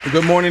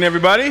Good morning,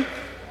 everybody.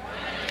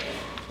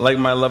 Like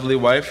my lovely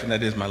wife, and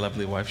that is my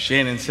lovely wife,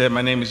 Shannon said,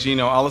 my name is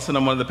Gino Allison.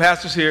 I'm one of the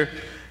pastors here,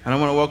 and I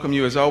want to welcome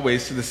you, as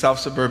always, to the South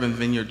Suburban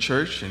Vineyard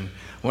Church. And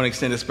I want to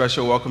extend a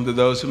special welcome to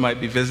those who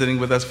might be visiting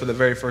with us for the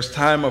very first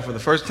time or for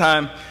the first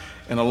time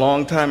in a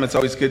long time. It's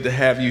always good to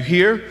have you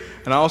here.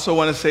 And I also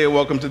want to say a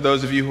welcome to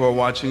those of you who are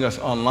watching us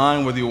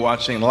online, whether you're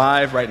watching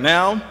live right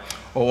now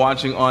or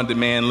watching on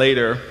demand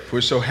later.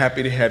 We're so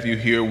happy to have you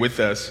here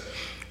with us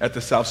at the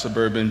South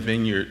Suburban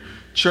Vineyard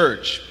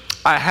Church.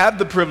 I have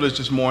the privilege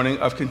this morning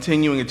of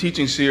continuing a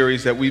teaching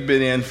series that we've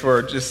been in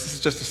for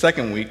just a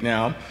second week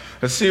now,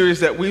 a series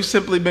that we've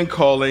simply been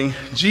calling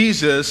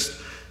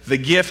Jesus, the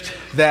Gift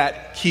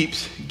That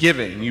Keeps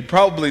Giving. You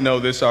probably know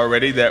this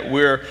already, that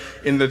we're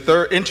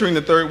entering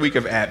the third week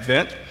of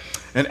Advent.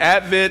 And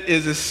Advent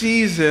is a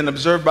season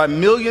observed by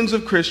millions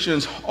of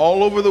Christians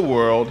all over the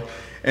world,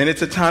 and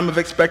it's a time of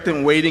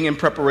expectant waiting and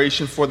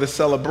preparation for the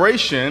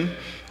celebration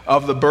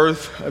of the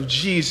birth of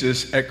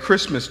Jesus at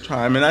Christmas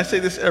time. And I say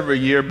this every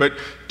year, but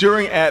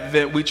during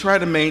Advent, we try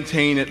to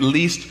maintain at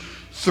least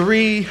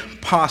three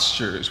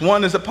postures.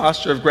 One is a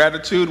posture of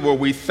gratitude, where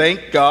we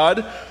thank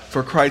God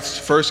for Christ's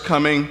first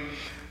coming.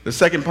 The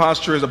second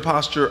posture is a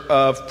posture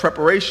of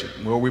preparation,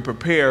 where we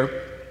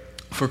prepare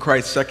for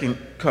Christ's second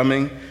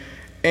coming.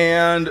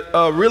 And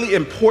a really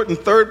important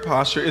third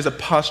posture is a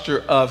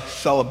posture of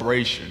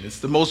celebration. It's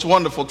the most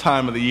wonderful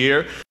time of the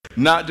year,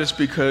 not just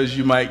because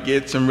you might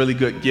get some really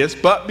good gifts,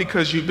 but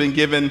because you've been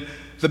given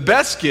the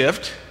best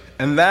gift,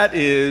 and that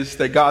is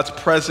that God's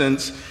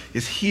presence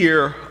is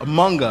here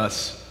among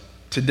us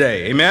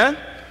today. Amen?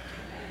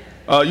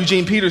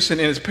 Eugene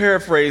Peterson, in his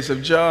paraphrase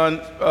of John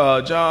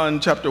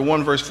chapter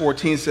 1, verse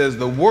 14, says,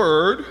 "The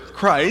Word,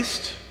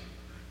 Christ,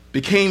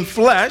 became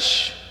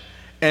flesh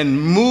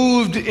and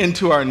moved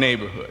into our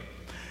neighborhood,"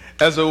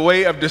 as a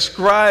way of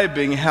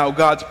describing how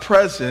God's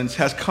presence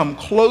has come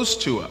close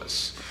to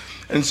us.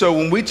 And so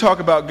when we talk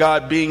about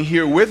God being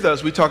here with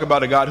us, we talk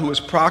about a God who is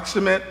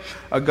proximate,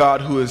 a God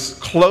who is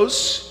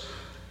close.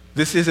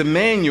 This is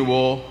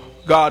Emmanuel,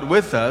 God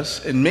with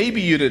us. And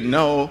maybe you didn't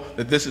know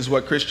that this is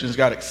what Christians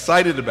got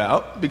excited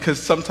about, because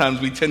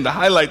sometimes we tend to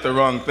highlight the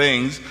wrong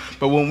things.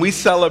 But when we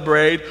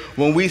celebrate,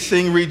 when we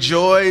sing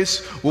rejoice,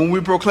 when we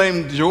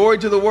proclaim joy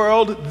to the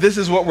world, this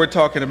is what we're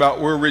talking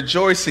about. We're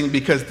rejoicing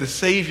because the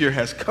Savior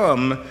has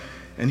come,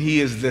 and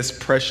he is this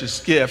precious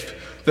gift,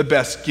 the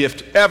best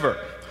gift ever.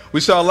 We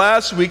saw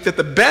last week that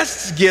the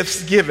best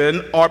gifts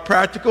given are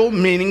practical,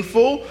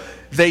 meaningful.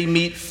 They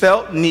meet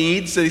felt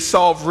needs, they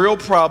solve real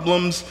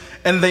problems,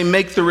 and they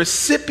make the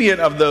recipient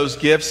of those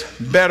gifts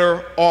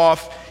better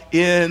off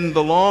in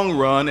the long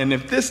run. And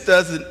if this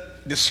doesn't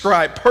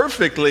describe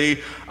perfectly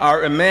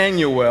our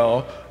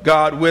Emmanuel,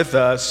 God with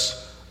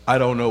us, I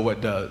don't know what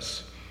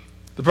does.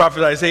 The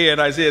prophet Isaiah in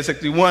Isaiah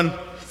 61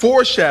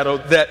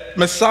 foreshadowed that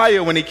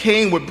Messiah, when he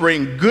came, would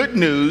bring good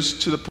news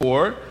to the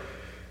poor,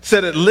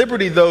 set at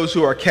liberty those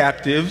who are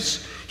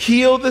captives,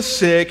 heal the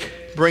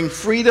sick, bring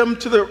freedom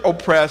to the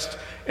oppressed,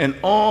 and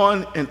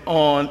on and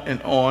on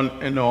and on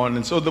and on.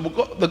 And so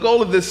the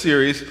goal of this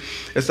series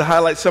is to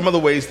highlight some of the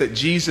ways that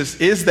Jesus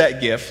is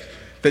that gift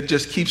that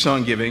just keeps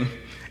on giving,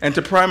 and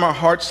to prime our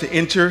hearts to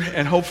enter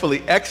and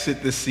hopefully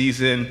exit this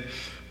season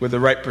with the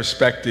right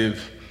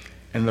perspective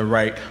and the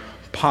right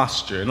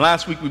posture. And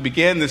last week we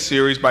began this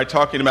series by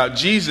talking about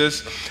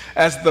Jesus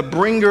as the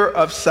bringer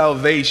of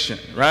salvation,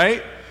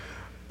 right?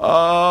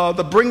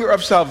 The bringer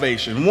of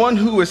salvation, one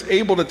who is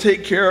able to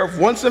take care of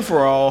once and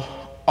for all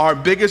our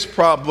biggest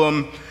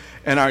problem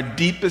and our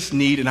deepest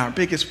need. And our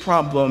biggest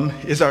problem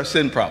is our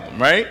sin problem,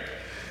 right?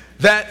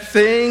 That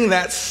thing,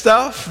 that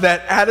stuff,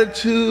 that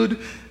attitude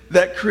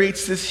that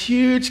creates this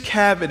huge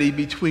cavity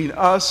between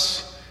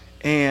us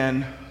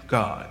and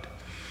God.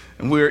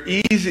 And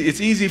it's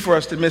easy for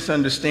us to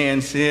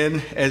misunderstand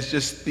sin as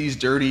just these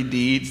dirty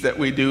deeds that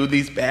we do,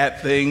 these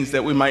bad things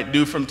that we might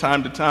do from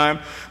time to time.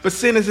 But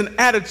sin is an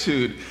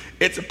attitude.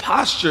 It's a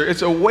posture.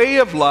 It's a way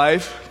of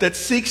life that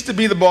seeks to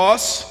be the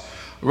boss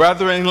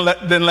rather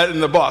than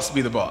letting the boss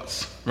be the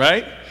boss,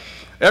 right?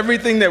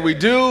 Everything that we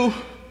do,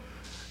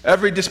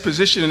 every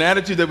disposition and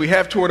attitude that we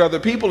have toward other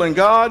people and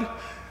God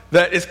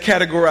that is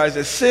categorized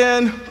as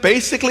sin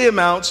basically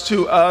amounts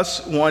to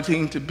us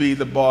wanting to be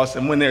the boss.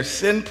 And when there's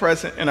sin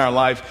present in our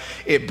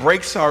life, it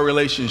breaks our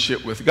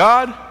relationship with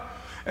God.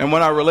 And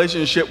when our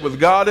relationship with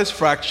God is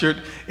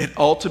fractured, it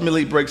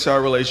ultimately breaks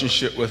our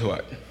relationship with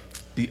what?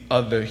 The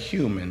other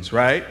humans,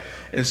 right?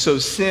 And so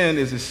sin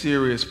is a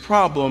serious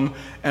problem.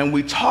 And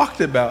we talked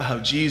about how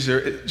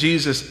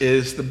Jesus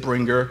is the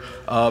bringer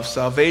of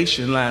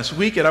salvation last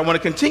week. And I want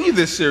to continue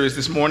this series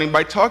this morning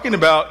by talking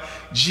about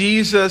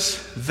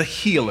Jesus the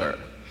healer.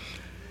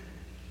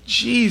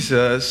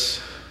 Jesus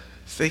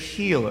the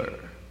healer.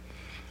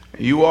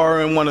 You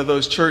are in one of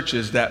those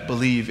churches that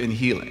believe in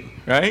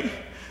healing, right?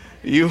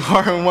 You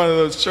are in one of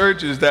those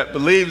churches that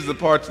believes the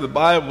parts of the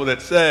Bible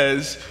that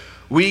says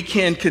we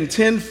can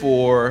contend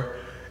for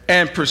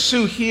and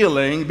pursue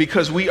healing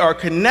because we are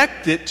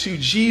connected to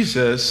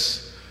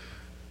Jesus,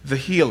 the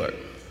healer.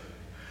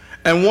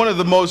 And one of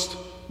the most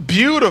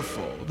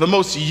beautiful, the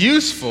most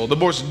useful, the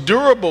most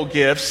durable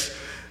gifts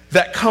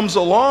that comes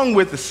along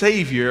with the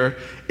Savior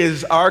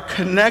is our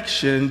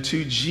connection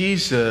to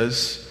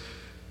Jesus,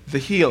 the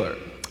healer.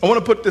 I want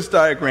to put this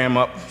diagram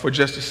up for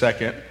just a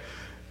second.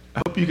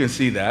 I hope you can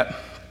see that.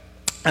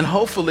 And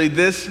hopefully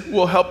this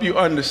will help you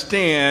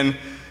understand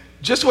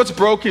just what's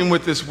broken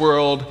with this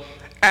world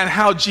and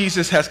how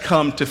Jesus has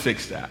come to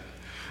fix that.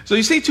 So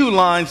you see two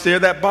lines there.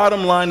 That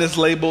bottom line is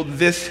labeled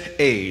this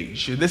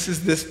age. This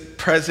is this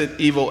present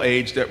evil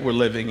age that we're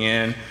living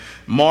in,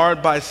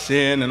 marred by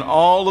sin and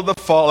all of the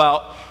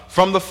fallout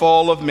from the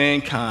fall of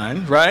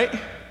mankind, right?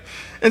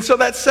 And so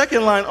that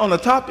second line on the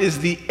top is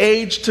the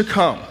age to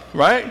come,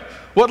 right?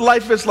 What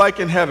life is like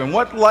in heaven,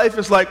 what life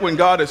is like when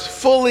God is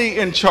fully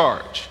in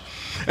charge.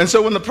 And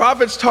so when the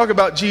prophets talk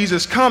about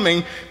Jesus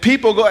coming,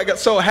 people got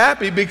so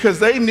happy because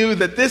they knew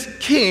that this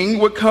king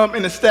would come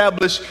and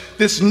establish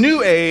this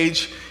new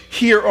age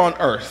here on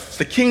earth.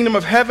 The kingdom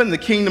of heaven, the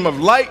kingdom of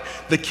light,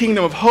 the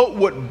kingdom of hope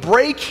would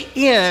break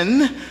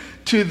in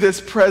to this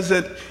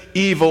present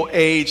evil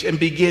age and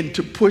begin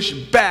to push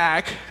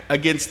back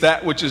against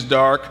that which is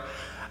dark,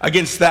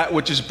 against that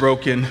which is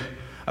broken,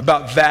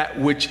 about that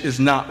which is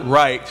not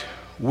right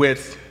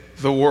with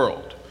the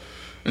world.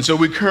 And so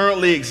we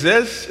currently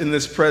exist in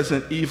this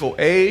present evil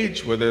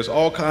age where there's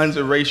all kinds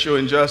of racial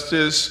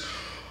injustice,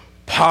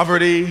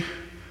 poverty,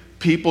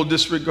 people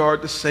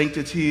disregard the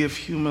sanctity of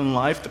human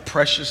life, the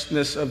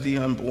preciousness of the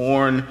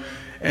unborn,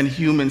 and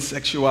human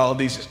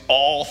sexualities is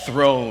all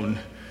thrown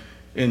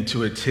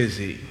into a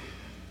tizzy.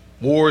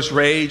 Wars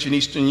rage in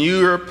Eastern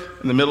Europe,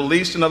 in the Middle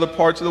East, and other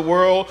parts of the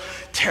world.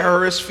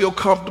 Terrorists feel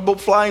comfortable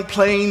flying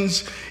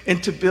planes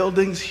into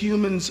buildings.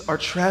 Humans are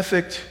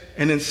trafficked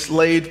and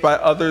enslaved by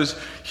others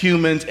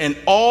humans, and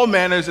all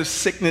manners of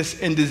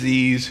sickness and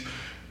disease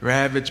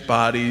ravage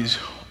bodies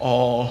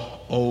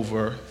all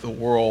over the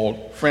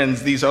world.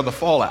 Friends, these are the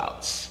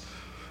fallouts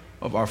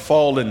of our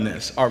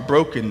fallenness, our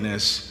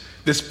brokenness,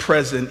 this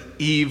present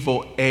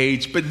evil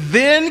age. But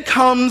then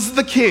comes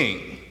the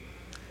King,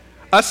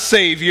 a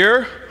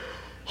Savior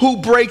who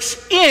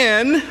breaks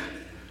in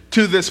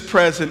to this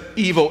present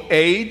evil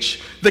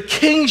age. The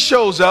King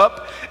shows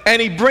up and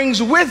he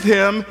brings with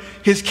him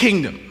his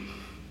kingdom.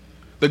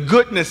 The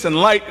goodness and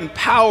light and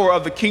power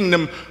of the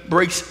kingdom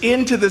breaks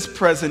into this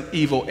present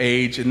evil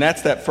age, and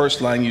that's that first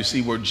line you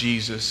see where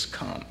Jesus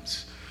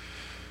comes.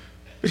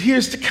 But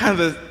here's the kind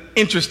of the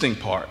interesting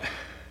part.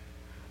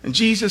 And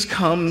Jesus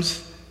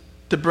comes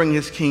to bring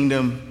his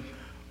kingdom,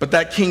 but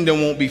that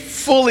kingdom won't be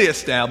fully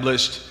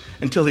established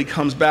until he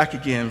comes back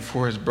again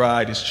for his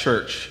bride, his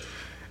church.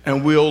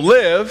 And we'll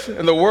live,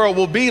 and the world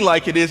will be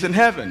like it is in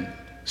heaven.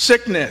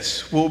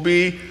 Sickness will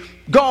be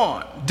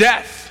gone.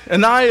 Death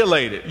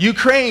annihilated.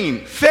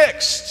 Ukraine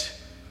fixed.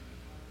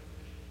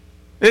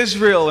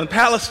 Israel and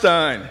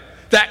Palestine,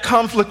 that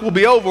conflict will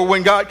be over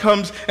when God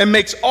comes and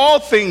makes all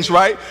things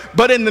right.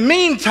 But in the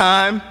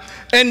meantime,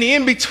 and the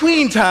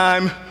in-between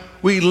time,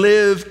 we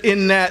live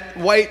in that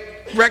white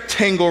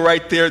rectangle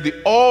right there,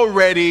 the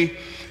already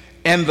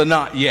and the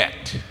not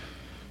yet.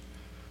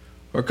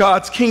 Where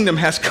God's kingdom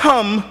has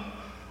come,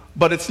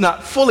 but it's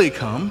not fully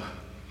come.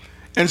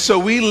 And so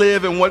we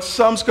live in what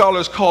some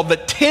scholars call the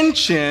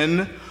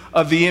tension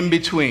of the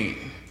in-between,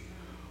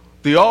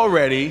 the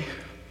already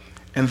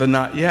and the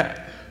not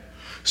yet.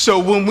 So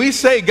when we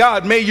say,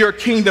 God, may your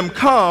kingdom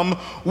come,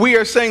 we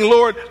are saying,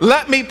 Lord,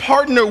 let me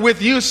partner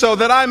with you so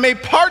that I may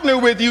partner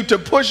with you to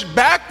push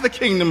back the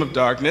kingdom of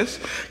darkness,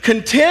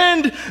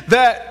 contend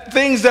that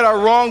things that are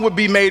wrong would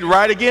be made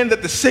right again,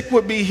 that the sick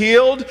would be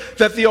healed,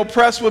 that the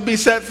oppressed would be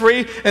set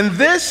free. And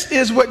this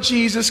is what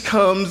Jesus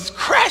comes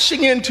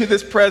crashing into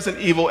this present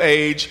evil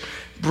age,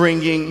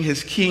 bringing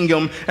his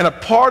kingdom. And a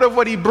part of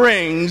what he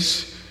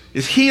brings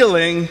is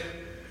healing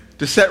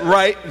to set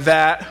right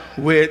that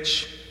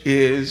which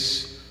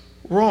is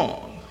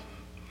wrong.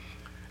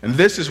 And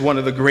this is one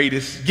of the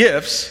greatest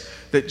gifts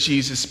that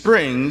Jesus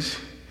brings.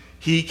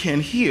 He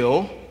can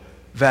heal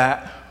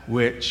that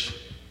which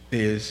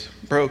is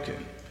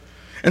broken.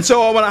 And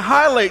so I want to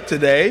highlight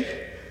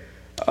today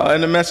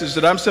in a message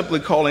that I'm simply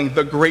calling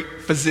the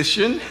Great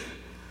Physician,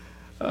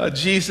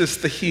 Jesus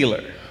the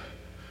healer.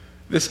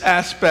 This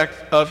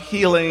aspect of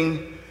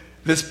healing,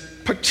 this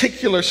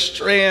particular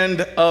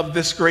strand of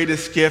this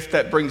greatest gift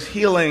that brings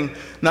healing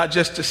not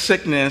just to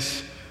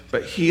sickness,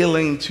 but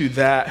healing to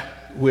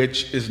that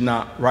which is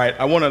not right.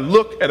 I want to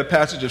look at a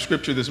passage of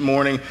scripture this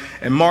morning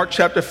in Mark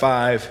chapter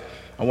 5.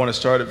 I want to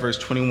start at verse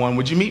 21.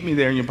 Would you meet me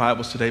there in your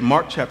Bibles today?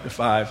 Mark chapter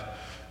 5,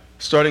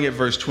 starting at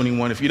verse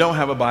 21. If you don't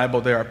have a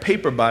Bible, there are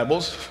paper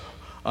Bibles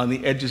on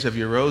the edges of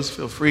your rows.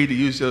 Feel free to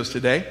use those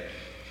today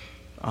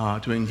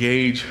to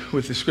engage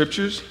with the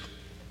scriptures.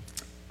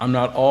 I'm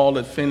not all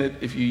offended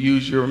if you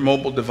use your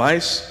mobile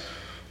device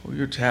or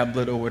your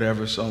tablet or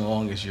whatever, so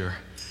long as you're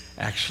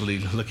actually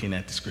looking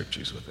at the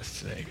scriptures with us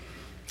today.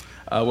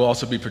 We'll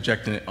also be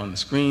projecting it on the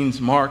screens.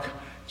 Mark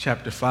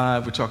chapter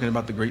 5, we're talking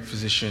about the great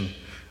physician.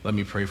 Let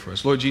me pray for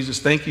us. Lord Jesus,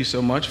 thank you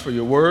so much for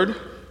your word.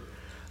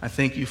 I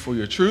thank you for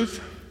your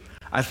truth.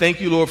 I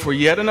thank you, Lord, for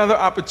yet another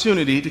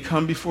opportunity to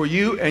come before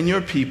you and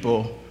your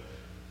people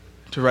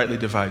to rightly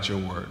divide your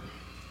word.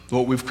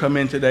 Lord, we've come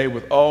in today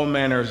with all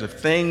manners of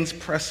things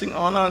pressing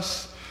on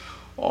us,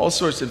 all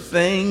sorts of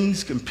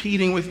things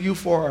competing with you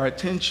for our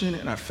attention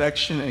and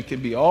affection. And it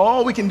can be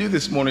all we can do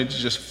this morning to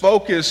just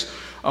focus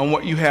on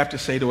what you have to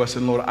say to us.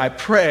 And Lord, I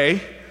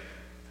pray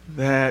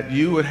that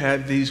you would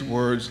have these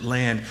words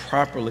land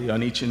properly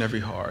on each and every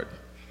heart.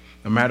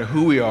 No matter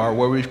who we are,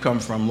 where we've come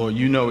from, Lord,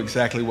 you know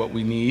exactly what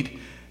we need.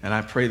 And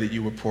I pray that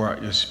you will pour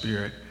out your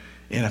Spirit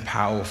in a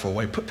powerful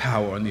way. Put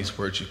power on these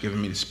words you've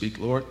given me to speak,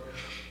 Lord.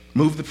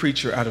 Move the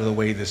preacher out of the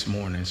way this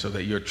morning so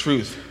that your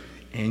truth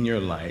and your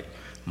light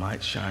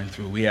might shine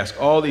through. We ask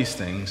all these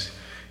things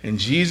in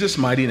Jesus'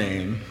 mighty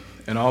name.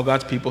 And all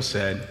God's people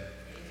said,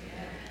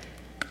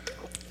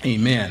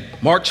 Amen.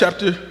 Mark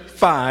chapter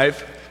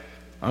 5,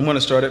 I'm going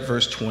to start at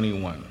verse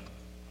 21.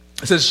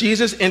 It says,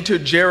 Jesus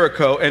entered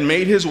Jericho and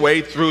made his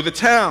way through the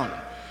town.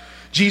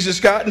 Jesus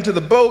got into the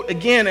boat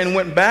again and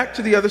went back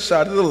to the other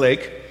side of the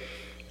lake,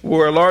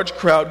 where a large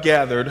crowd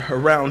gathered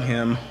around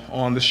him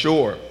on the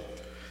shore.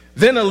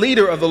 Then a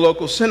leader of the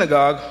local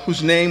synagogue,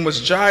 whose name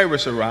was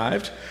Jairus,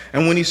 arrived,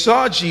 and when he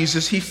saw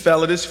Jesus, he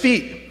fell at his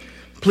feet,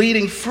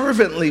 pleading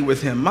fervently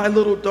with him. My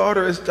little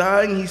daughter is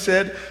dying, he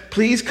said.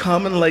 Please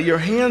come and lay your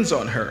hands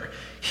on her.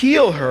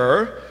 Heal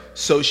her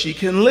so she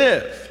can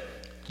live.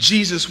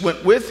 Jesus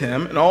went with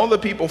him, and all the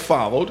people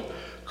followed,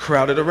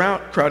 crowding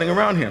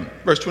around him.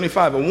 Verse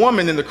 25, a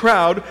woman in the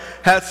crowd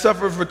had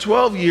suffered for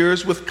 12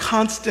 years with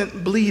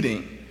constant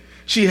bleeding.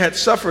 She had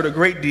suffered a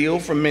great deal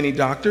from many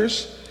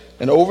doctors,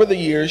 and over the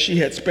years she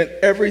had spent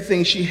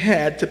everything she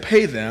had to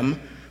pay them,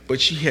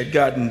 but she had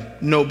gotten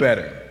no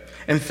better.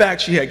 In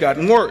fact, she had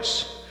gotten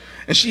worse.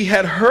 And she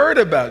had heard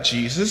about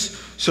Jesus,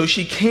 so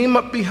she came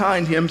up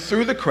behind him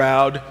through the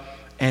crowd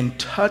and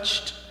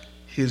touched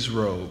his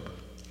robe.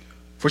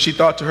 For she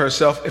thought to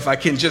herself, if I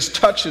can just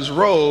touch his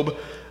robe,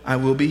 I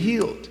will be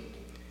healed.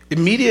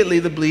 Immediately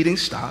the bleeding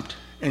stopped,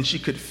 and she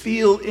could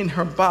feel in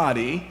her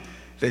body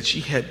that she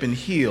had been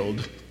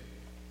healed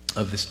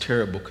of this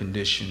terrible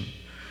condition.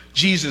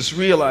 Jesus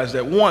realized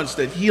at once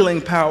that healing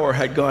power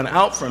had gone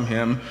out from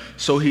him,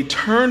 so he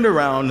turned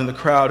around in the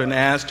crowd and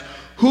asked,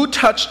 who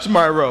touched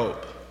my robe?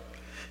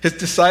 His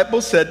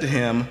disciples said to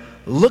him,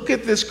 look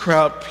at this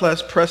crowd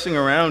pressing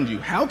around you.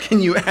 How can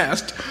you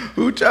ask,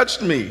 who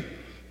touched me?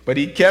 But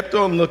he kept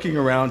on looking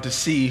around to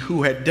see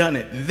who had done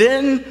it.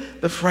 Then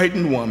the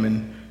frightened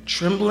woman,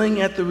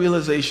 trembling at the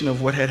realization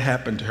of what had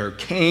happened to her,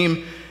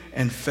 came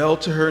and fell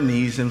to her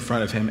knees in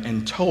front of him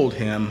and told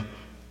him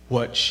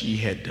what she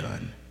had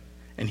done.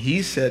 And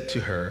he said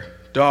to her,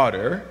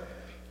 daughter,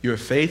 your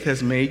faith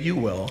has made you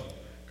well.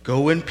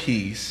 Go in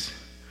peace.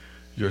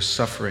 Your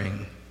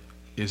suffering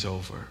is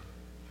over.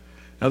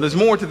 Now, there's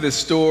more to this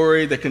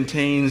story that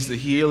contains the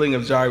healing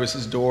of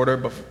Jairus' daughter,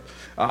 but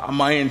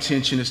my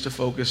intention is to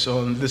focus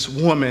on this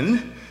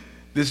woman,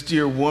 this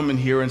dear woman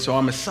here, and so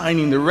I'm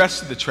assigning the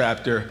rest of the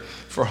chapter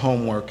for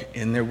homework,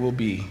 and there will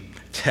be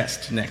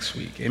tests next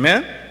week.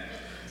 Amen?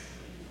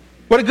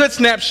 What a good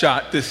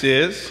snapshot this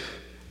is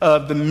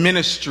of the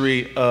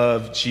ministry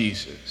of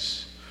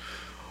Jesus.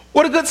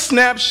 What a good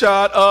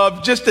snapshot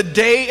of just a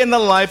day in the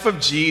life of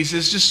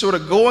Jesus, just sort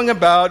of going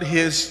about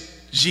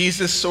his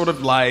Jesus sort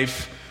of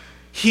life,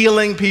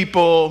 healing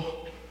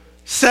people,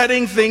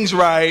 setting things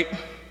right,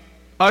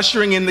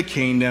 ushering in the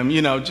kingdom,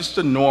 just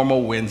a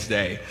normal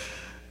Wednesday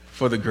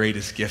for the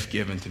greatest gift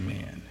given to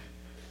man.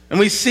 And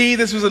we see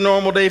this was a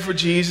normal day for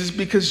Jesus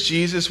because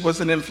Jesus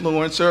was an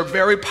influencer, a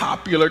very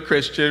popular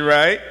Christian,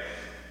 right?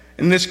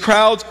 And these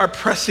crowds are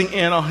pressing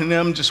in on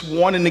him, just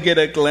wanting to get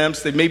a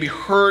glimpse. They maybe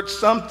heard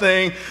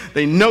something.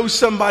 They know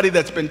somebody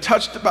that's been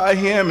touched by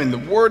him, and the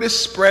word is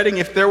spreading.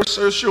 If there was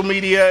social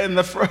media in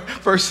the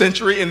first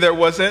century, and there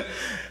wasn't,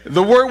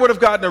 the word would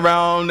have gotten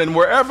around, and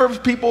wherever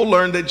people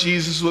learned that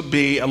Jesus would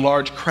be, a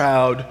large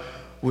crowd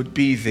would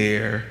be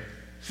there.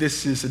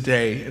 This is a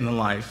day in the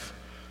life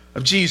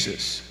of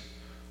Jesus.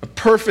 It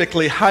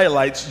perfectly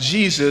highlights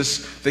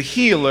Jesus, the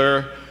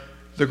healer,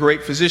 the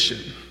great physician.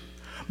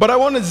 But I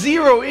want to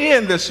zero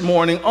in this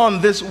morning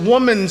on this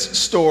woman's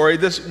story,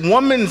 this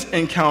woman's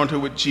encounter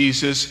with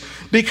Jesus,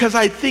 because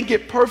I think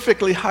it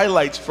perfectly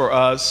highlights for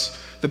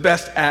us the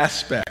best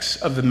aspects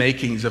of the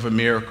makings of a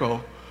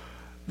miracle,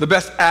 the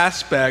best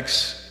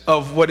aspects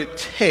of what it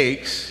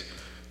takes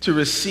to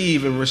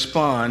receive and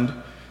respond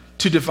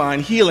to divine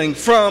healing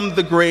from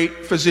the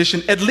great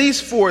physician. At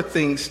least 4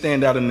 things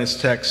stand out in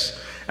this text,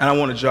 and I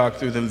want to jog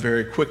through them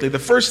very quickly. The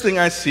first thing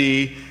I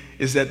see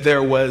is that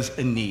there was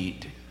a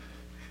need.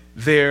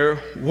 There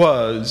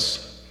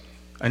was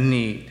a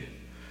need.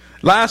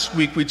 Last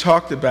week we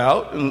talked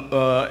about,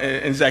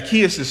 in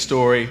Zacchaeus'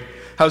 story,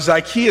 how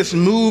Zacchaeus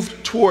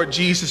moved toward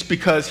Jesus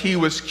because he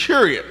was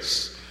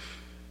curious.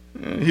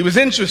 He was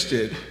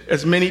interested,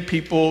 as many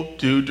people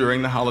do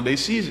during the holiday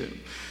season.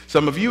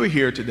 Some of you are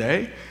here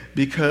today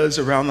because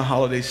around the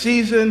holiday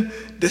season,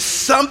 there's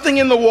something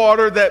in the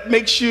water that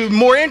makes you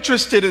more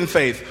interested in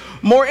faith,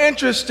 more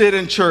interested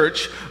in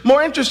church,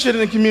 more interested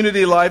in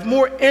community life,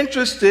 more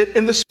interested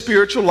in the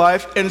spiritual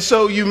life. And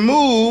so you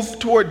move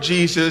toward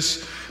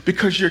Jesus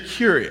because you're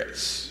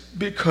curious,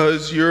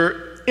 because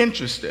you're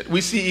interested.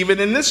 We see even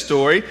in this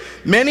story,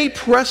 many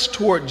pressed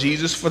toward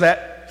Jesus for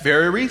that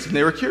very reason.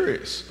 They were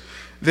curious.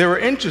 They were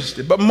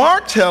interested. But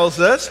Mark tells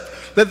us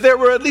that there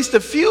were at least a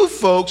few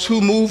folks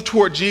who moved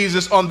toward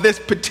Jesus on this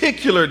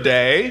particular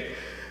day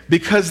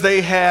because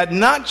they had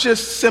not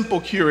just simple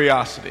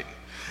curiosity,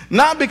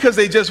 not because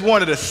they just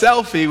wanted a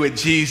selfie with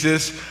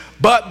Jesus,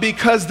 but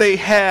because they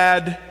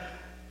had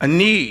a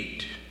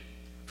need.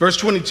 Verse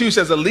 22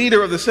 says, a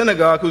leader of the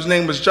synagogue whose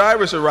name was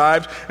Jairus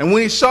arrived, and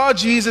when he saw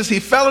Jesus,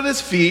 he fell at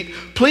his feet,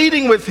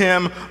 pleading with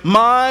him,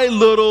 "My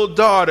little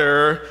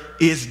daughter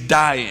is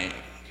dying.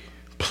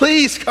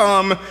 Please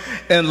come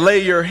and lay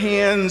your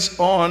hands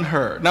on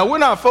her." Now, we're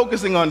not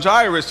focusing on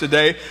Jairus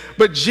today,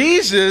 but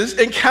Jesus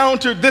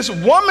encountered this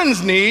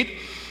woman's need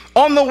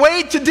on the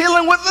way to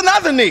dealing with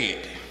another need.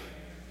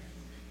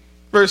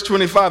 Verse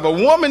 25, a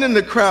woman in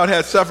the crowd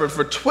had suffered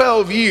for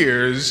 12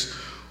 years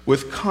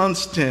with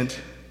constant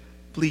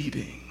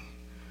bleeding.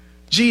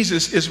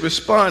 Jesus is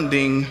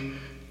responding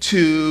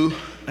to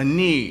a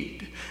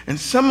need. And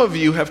some of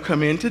you have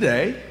come in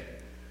today,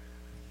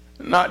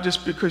 not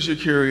just because you're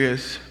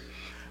curious,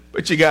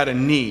 but you got a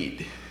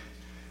need.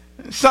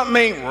 Something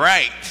ain't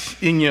right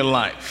in your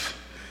life.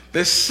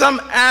 There's some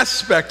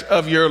aspect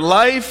of your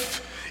life,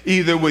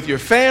 either with your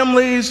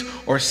families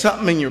or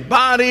something in your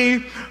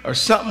body or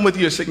something with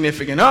your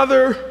significant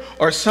other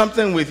or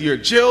something with your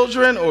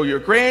children or your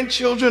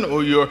grandchildren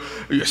or your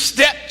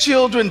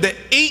stepchildren that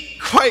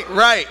ain't quite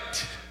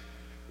right.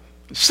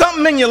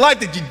 Something in your life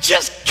that you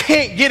just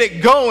can't get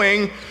it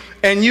going,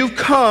 and you've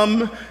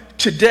come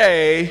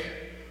today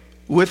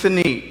with a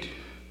need.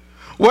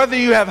 Whether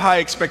you have high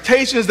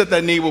expectations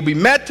that need will be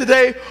met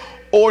today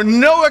or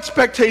no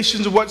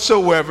expectations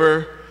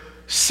whatsoever,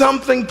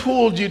 something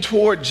pulled you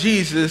toward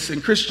Jesus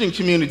and Christian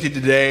community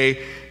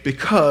today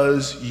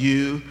because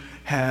you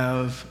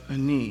have a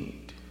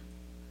need.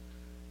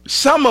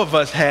 Some of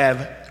us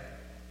have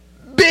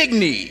big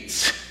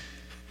needs,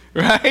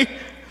 right?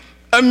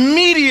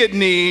 Immediate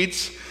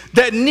needs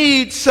that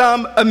need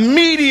some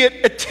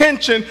immediate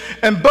attention,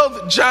 and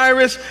both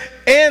Jairus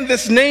and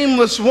this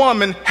nameless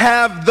woman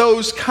have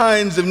those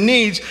kinds of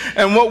needs.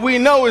 And what we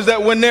know is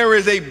that when there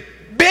is a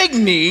big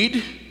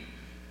need,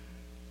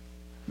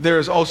 there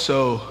is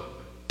also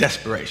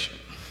desperation.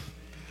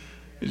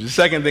 The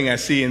second thing I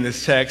see in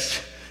this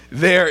text,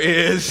 there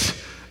is,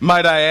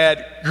 might I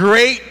add,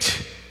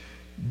 great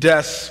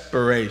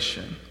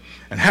desperation.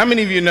 And how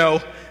many of you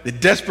know that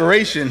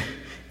desperation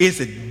is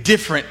a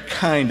different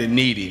kind of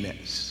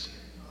neediness?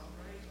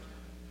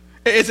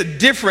 It's a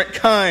different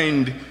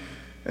kind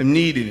of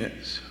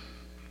neediness.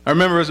 I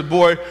remember as a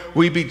boy,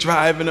 we'd be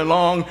driving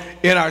along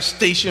in our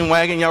station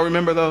wagon. Y'all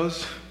remember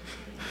those?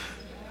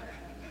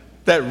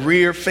 That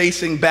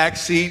rear-facing back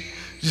seat,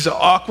 just an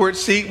awkward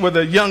seat where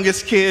the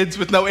youngest kids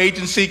with no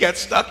agency got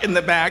stuck in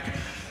the back.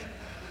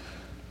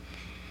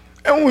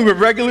 And we would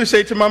regularly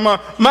say to my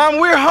mom, "Mom,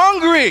 we're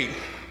hungry."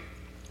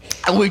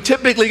 And we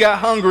typically got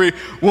hungry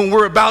when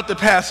we're about to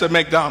pass a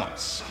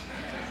McDonald's.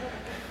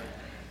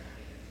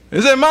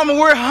 They said, "Mama,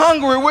 we're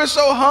hungry. We're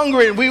so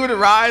hungry." And we would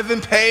writhe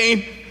in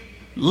pain,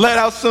 let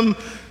out some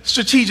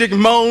strategic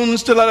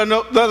moans to let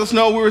us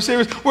know we were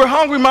serious. "We're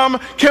hungry, Mama.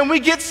 Can we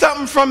get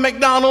something from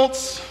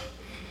McDonald's?"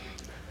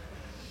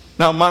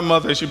 Now, my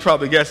mother, as you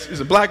probably guessed, is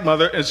a black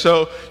mother, and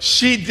so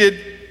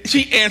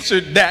she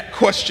answered that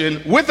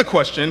question with a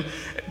question.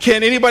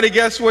 Can anybody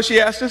guess what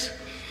she asked us?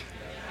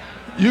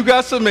 "You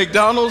got some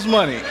McDonald's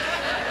money?"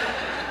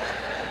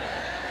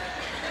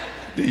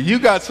 You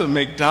got some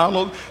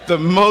McDonald's? The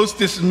most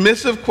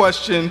dismissive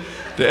question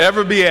to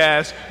ever be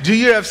asked. Do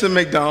you have some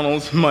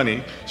McDonald's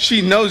money?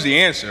 She knows the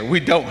answer. We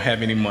don't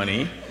have any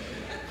money.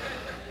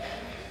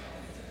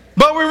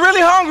 "But we're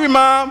really hungry,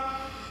 Mom."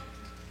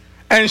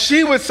 And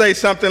she would say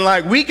something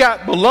like, "We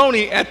got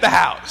bologna at the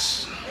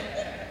house."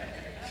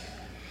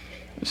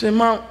 I said,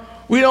 "Mom,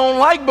 we don't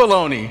like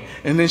bologna."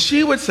 And then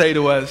she would say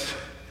to us,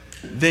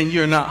 "Then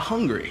you're not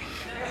hungry."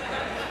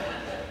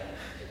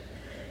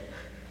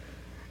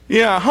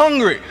 You're not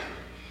hungry.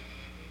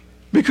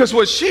 Because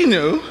what she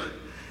knew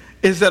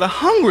is that a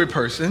hungry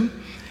person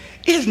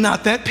is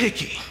not that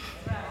picky.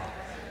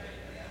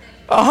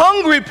 A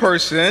hungry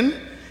person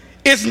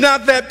is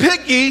not that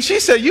picky. She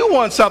said, "You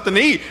want something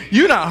to eat.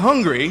 You're not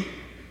hungry."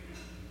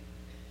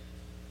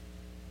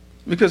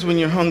 Because when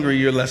you're hungry,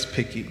 you're less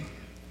picky.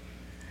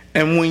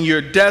 And when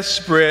you're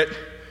desperate,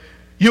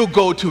 you'll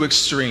go to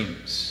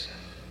extremes.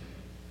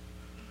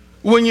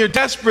 When you're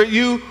desperate,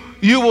 you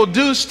will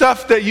do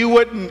stuff that you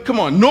wouldn't,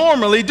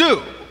 normally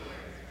do.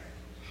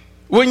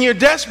 When you're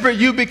desperate,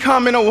 you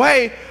become, in a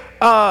way,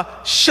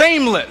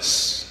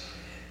 shameless,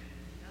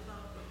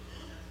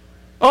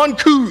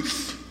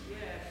 uncouth,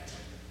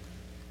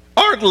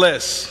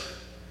 artless,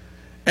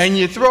 and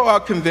you throw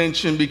out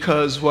convention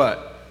because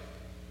what?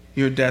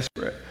 You're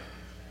desperate.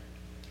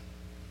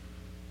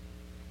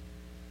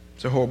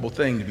 It's a horrible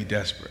thing to be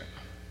desperate.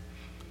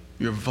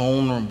 You're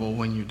vulnerable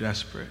when you're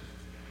desperate.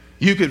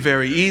 You could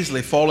very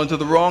easily fall into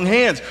the wrong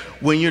hands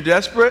when you're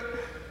desperate.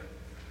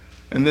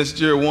 And this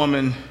dear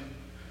woman,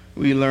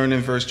 we learn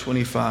in verse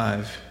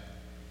 25,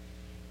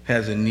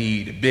 has a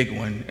need, a big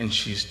one, and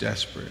she's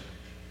desperate.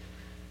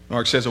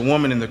 Mark says a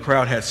woman in the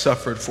crowd had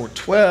suffered for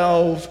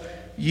 12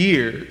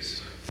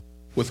 years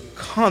with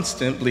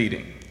constant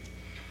bleeding.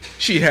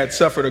 She had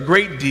suffered a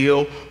great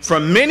deal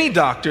from many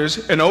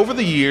doctors, and over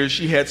the years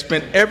she had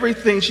spent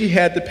everything she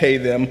had to pay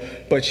them,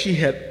 but she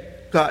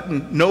had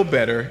gotten no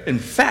better. In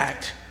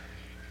fact,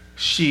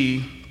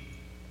 she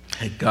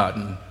had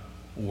gotten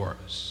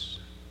worse.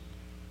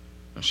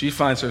 She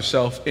finds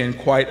herself in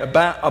quite a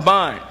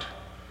bind.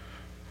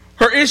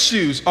 Her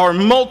issues are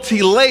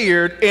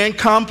multi-layered and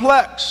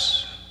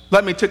complex.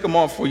 Let me tick them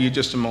off for you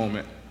just a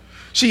moment.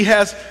 She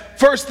has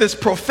first this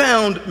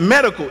profound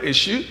medical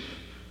issue.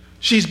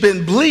 She's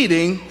been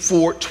bleeding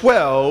for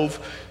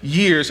 12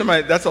 years.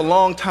 That's a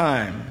long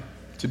time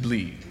to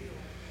bleed.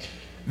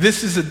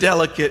 This is a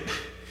delicate,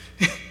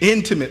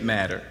 intimate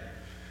matter,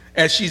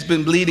 as she's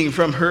been bleeding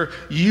from her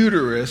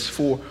uterus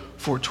for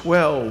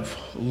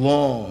 12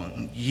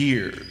 long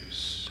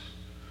years.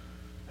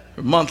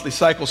 Her monthly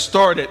cycle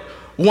started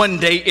one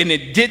day and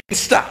it didn't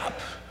stop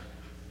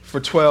for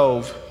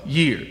 12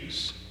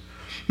 years.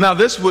 Now,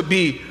 this would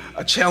be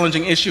a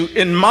challenging issue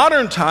in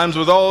modern times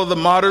with all of the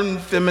modern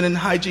feminine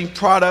hygiene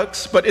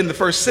products, but in the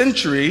first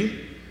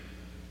century,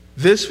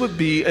 this would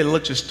be a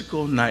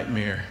logistical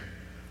nightmare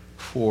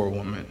for a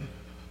woman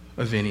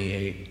of any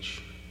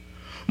age.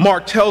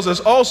 Mark tells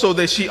us also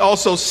that she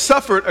also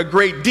suffered a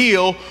great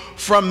deal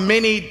from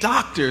many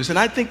doctors. And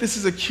I think this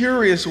is a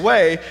curious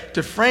way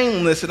to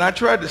frame this. And I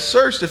tried to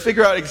search to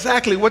figure out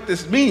exactly what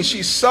this means.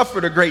 She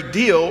suffered a great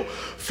deal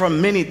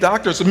from many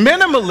doctors.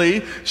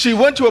 Minimally, she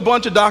went to a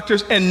bunch of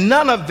doctors and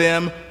none of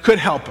them could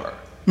help her.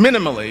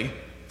 Minimally,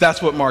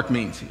 that's what Mark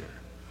means here.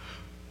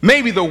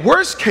 Maybe the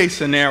worst case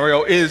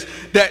scenario is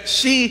that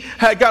she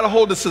had got a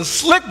hold of some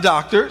slick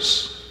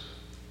doctors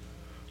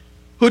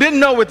who didn't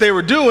know what they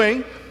were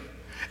doing,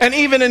 and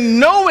even in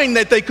knowing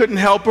that they couldn't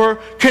help her,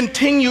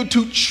 continued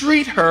to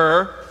treat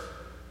her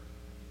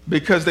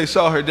because they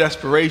saw her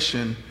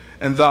desperation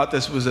and thought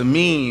this was a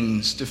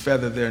means to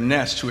feather their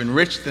nest, to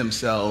enrich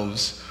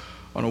themselves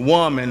on a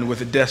woman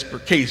with a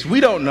desperate case.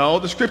 We don't know.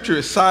 The scripture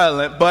is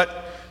silent, but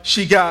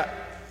she got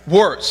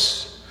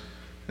worse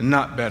and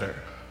not better.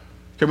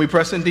 Can we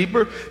press in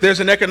deeper? There's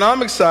an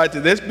economic side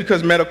to this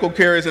because medical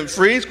care isn't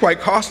free. It's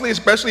quite costly,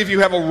 especially if you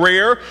have a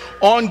rare,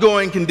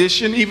 ongoing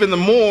condition. Even the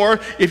more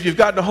if you've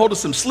gotten a hold of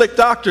some slick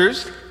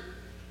doctors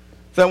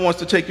that wants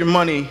to take your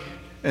money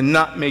and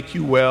not make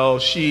you well.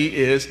 She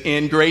is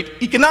in great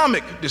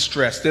economic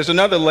distress. There's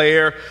another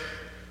layer.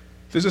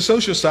 There's a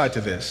social side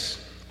to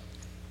this.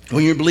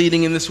 When you're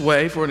bleeding in this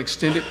way for an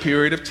extended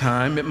period of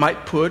time, it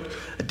might put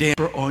a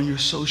damper on your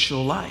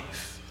social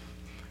life.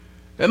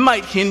 It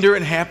might hinder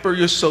and hamper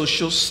your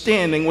social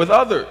standing with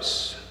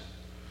others.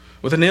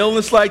 With an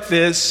illness like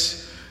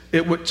this,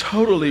 it would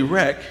totally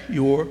wreck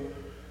your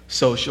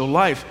social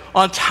life.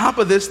 On top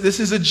of this, this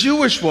is a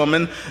Jewish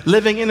woman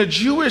living in a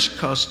Jewish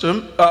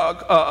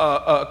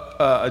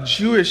a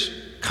Jewish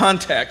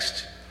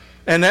context.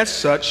 And as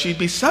such, she'd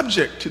be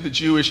subject to the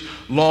Jewish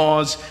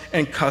laws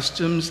and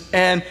customs,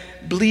 and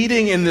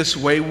bleeding in this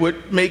way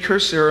would make her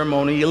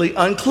ceremonially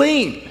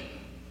unclean.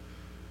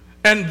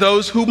 And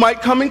those who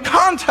might come in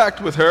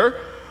contact with her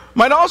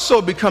might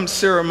also become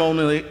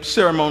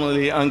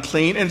ceremonially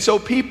unclean. And so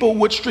people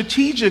would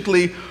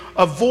strategically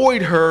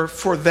avoid her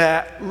for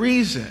that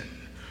reason,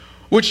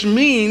 which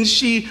means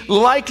she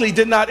likely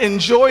did not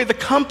enjoy the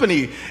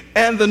company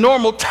and the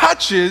normal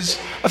touches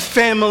of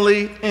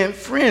family and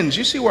friends.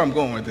 You see where I'm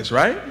going with this,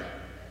 right?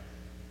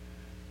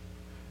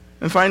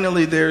 And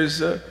finally,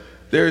 there's a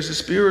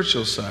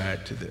spiritual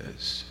side to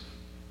this.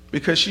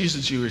 Because she's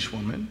a Jewish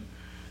woman,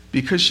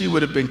 because she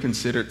would have been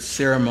considered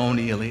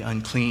ceremonially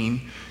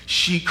unclean,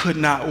 she could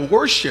not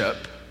worship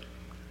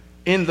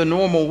in the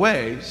normal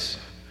ways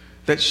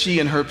that she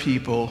and her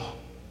people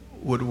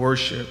would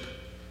worship.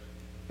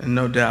 And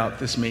no doubt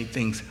this made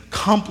things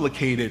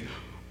complicated,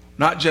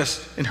 not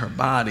just in her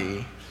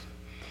body,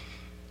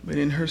 but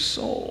in her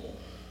soul.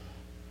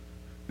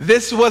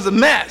 This was a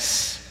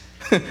mess,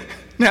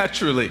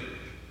 naturally.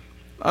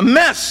 A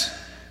mess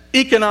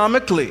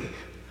economically.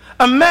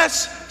 A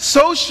mess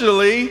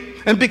socially,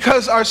 and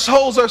because our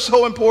souls are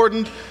so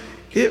important,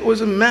 it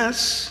was a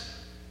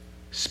mess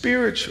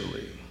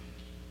spiritually.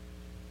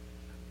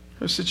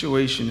 Her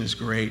situation is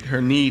great.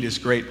 Her need is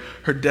great.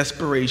 Her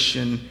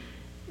desperation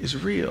is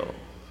real.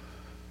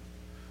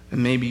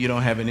 And maybe you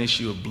don't have an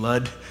issue of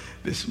blood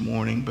this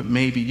morning, but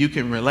maybe you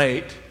can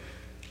relate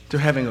to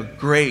having a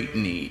great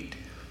need,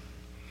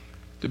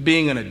 to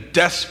being in a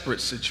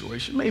desperate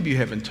situation. Maybe you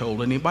haven't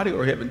told anybody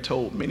or haven't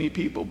told many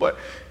people, but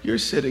you're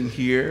sitting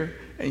here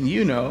and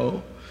you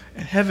know,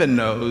 and heaven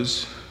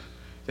knows,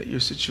 that your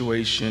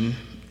situation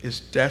is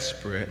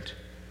desperate.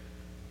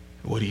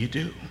 What do you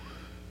do?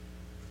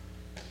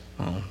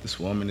 Well, this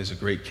woman is a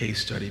great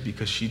case study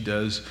because she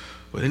does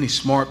what any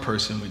smart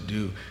person would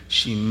do.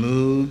 She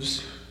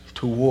moves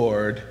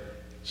toward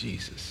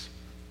Jesus.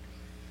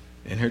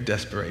 In her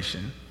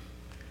desperation,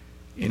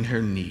 in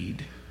her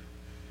need,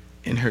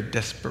 in her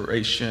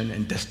desperation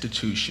and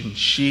destitution,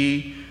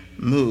 she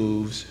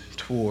moves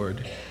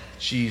toward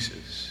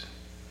Jesus.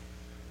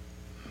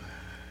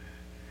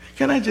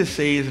 Can I just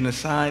say as an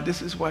aside,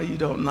 this is why you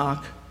don't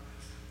knock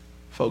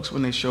folks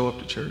when they show up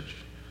to church.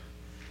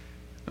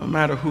 No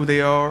matter who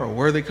they are or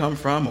where they come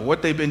from or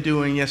what they've been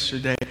doing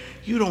yesterday,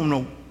 you don't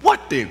know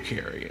what they're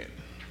carrying.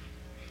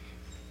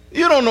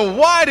 You don't know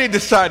why they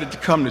decided to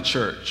come to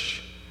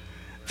church.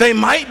 They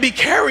might be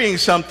carrying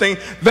something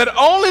that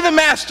only the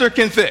master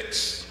can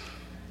fix.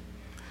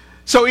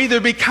 So either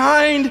be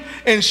kind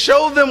and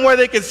show them where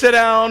they can sit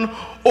down,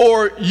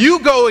 or you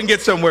go and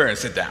get somewhere and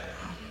sit down.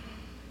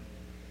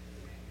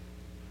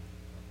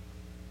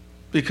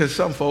 Because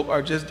some folk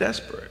are just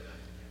desperate.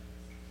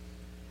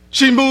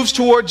 She moves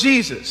toward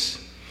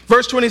Jesus.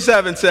 Verse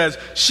 27 says,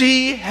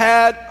 she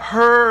had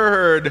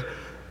heard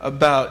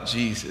about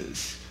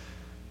Jesus.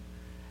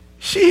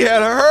 She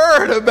had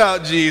heard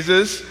about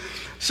Jesus,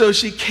 so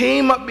she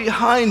came up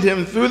behind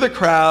him through the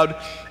crowd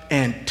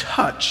and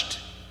touched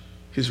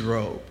his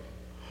robe.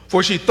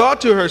 For she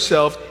thought to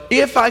herself,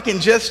 if I can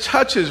just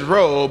touch his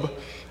robe,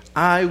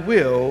 I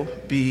will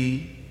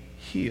be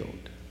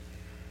healed.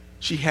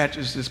 She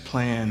hatches this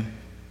plan,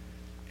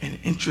 and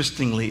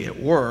interestingly, it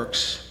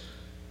works,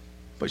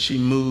 but she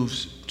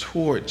moves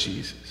toward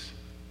Jesus.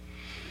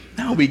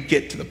 Now we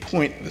get to the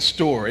point of the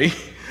story,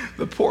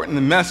 the point in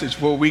the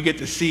message where we get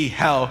to see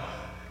how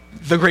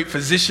the great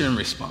physician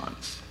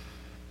responds.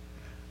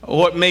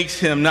 What makes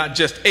him not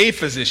just a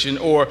physician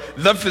or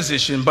the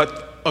physician,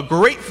 but a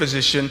great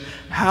physician.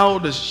 How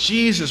does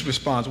Jesus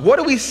respond? What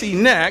do we see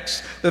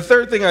next? The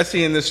third thing I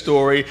see in this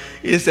story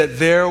is that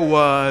there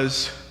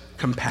was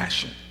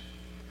compassion.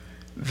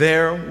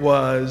 There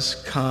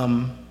was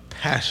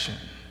compassion.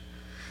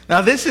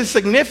 Now, this is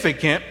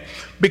significant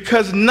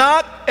because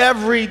not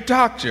every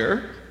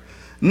doctor,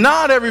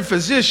 not every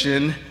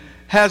physician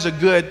has a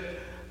good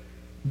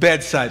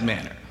bedside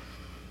manner.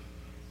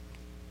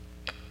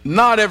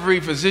 Not every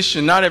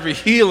physician, not every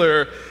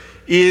healer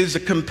is a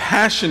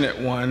compassionate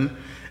one.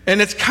 And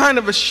it's kind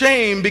of a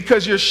shame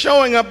because you're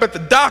showing up at the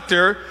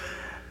doctor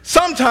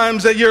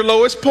sometimes at your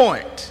lowest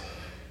point.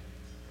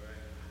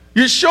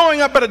 You're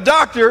showing up at a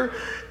doctor,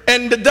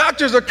 and the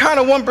doctors are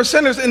kind of one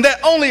percenters in that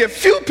only a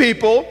few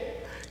people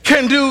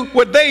can do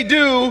what they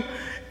do,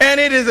 and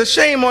it is a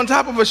shame on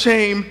top of a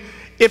shame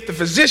if the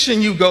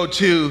physician you go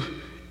to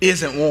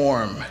isn't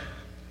warm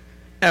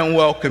and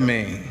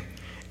welcoming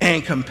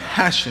and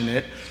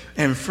compassionate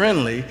and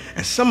friendly.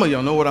 And some of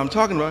y'all know what I'm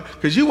talking about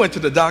because you went to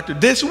the doctor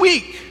this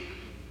week.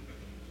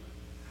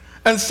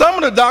 And some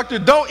of the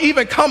doctors don't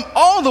even come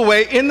all the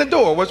way in the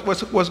door. What's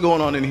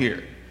going on in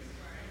here?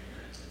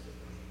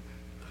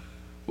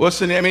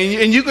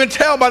 And you can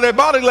tell by their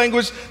body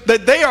language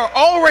that they are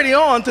already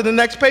on to the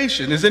next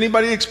patient. Has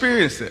anybody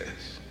experienced this?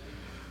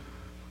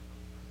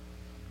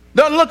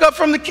 Don't look up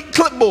from the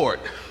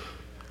clipboard.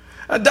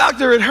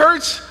 Doctor, it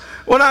hurts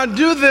when I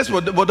do this.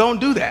 Well,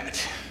 don't do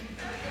that.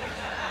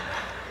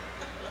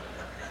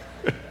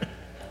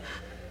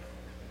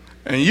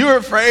 And you're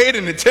afraid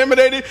and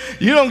intimidated.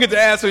 You don't get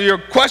to answer your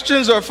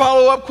questions or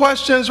follow-up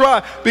questions.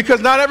 Why?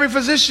 Because not every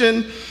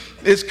physician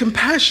is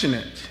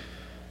compassionate.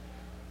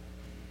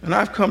 And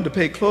I've come to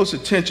pay close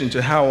attention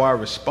to how I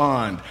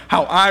respond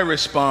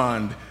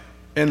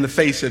in the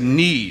face of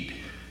need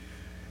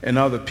and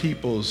other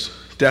people's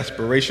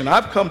desperation.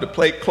 I've come to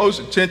pay close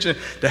attention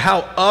to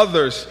how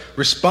others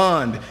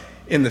respond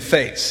in the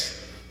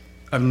face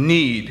of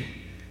need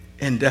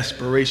and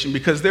desperation,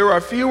 because there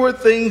are fewer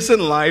things in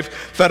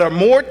life that are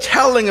more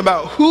telling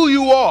about who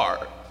you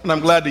are. And I'm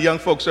glad the young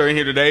folks are in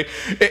here today.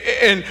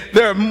 And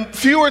there are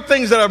fewer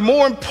things that are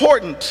more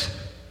important,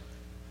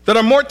 that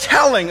are more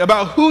telling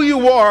about who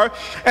you are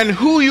and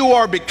who you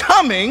are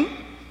becoming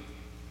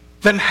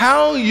than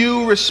how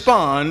you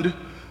respond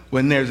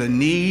when there's a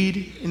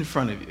need in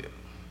front of you.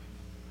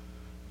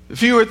 The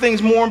fewer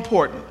things more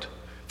important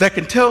that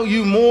can tell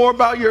you more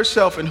about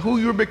yourself and who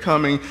you're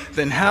becoming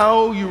than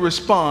how you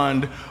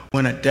respond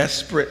when a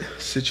desperate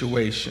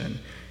situation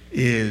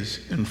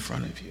is in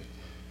front of you.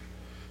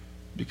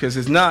 Because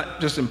it's not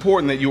just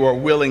important that you are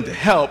willing to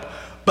help,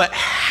 but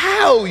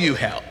how you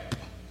help.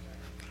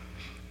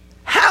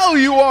 How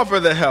you offer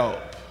the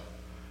help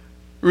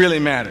really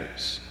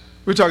matters.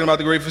 We're talking about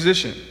the great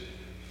physician.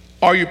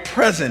 Are you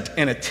present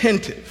and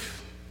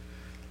attentive?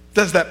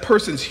 Does that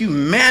person's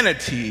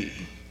humanity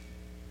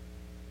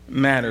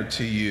matter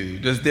to you?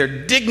 Does their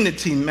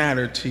dignity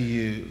matter to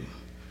you?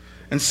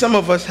 And some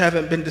of us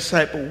haven't been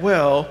discipled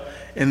well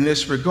in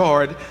this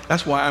regard.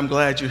 That's why I'm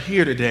glad you're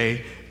here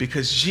today,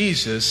 because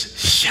Jesus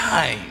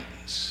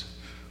shines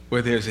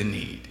where there's a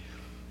need.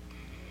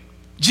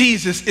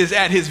 Jesus is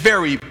at his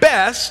very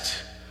best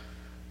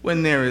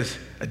when there is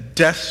a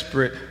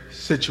desperate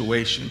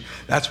situation.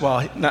 That's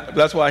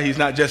why he's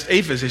not just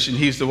a physician.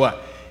 He's the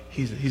what?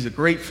 He's a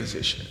great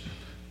physician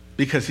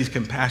because he's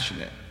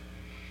compassionate.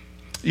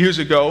 Years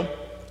ago,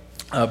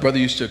 a brother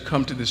used to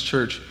come to this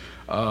church,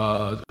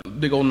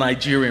 big old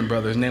Nigerian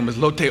brother. His name was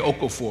Lotte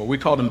Okafor. We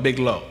called him Big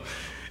Lo.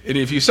 And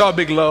if you saw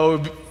Big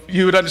Lo,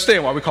 you would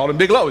understand why we called him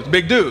Big Lo. He's a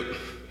big dude.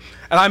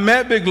 And I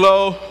met Big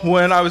Lo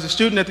when I was a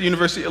student at the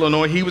University of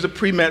Illinois. He was a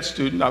pre-med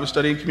student. I was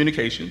studying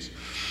communications.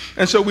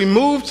 And so we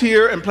moved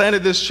here and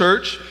planted this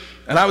church.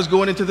 And I was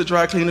going into the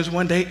dry cleaners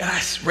one day, and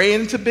I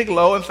ran into Big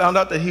Low and found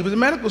out that he was a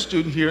medical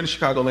student here in the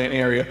Chicagoland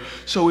area.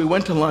 So we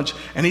went to lunch,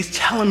 and he's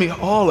telling me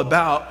all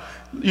about,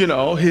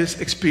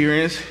 his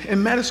experience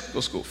in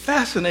medical school.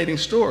 Fascinating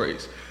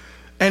stories.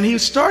 And he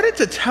started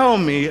to tell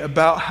me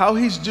about how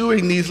he's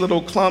doing these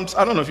little clumps,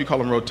 I don't know if you call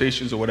them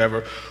rotations or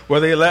whatever, where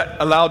they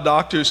allow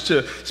doctors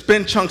to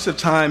spend chunks of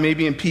time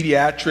maybe in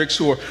pediatrics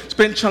or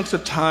spend chunks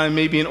of time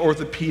maybe in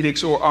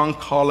orthopedics or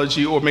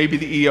oncology or maybe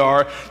the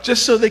ER,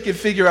 just so they could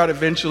figure out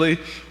eventually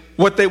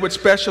what they would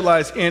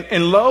specialize in.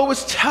 And Lowe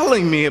was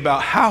telling me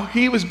about how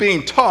he was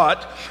being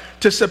taught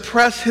to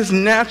suppress his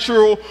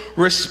natural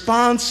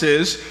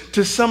responses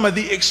to some of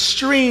the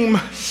extreme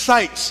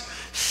sights,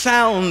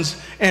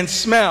 sounds, and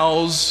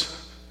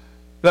smells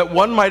that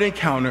one might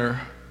encounter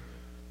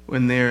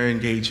when they're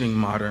engaging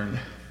modern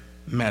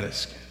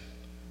medicine.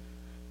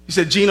 He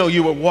said, Gino,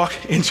 you would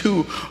walk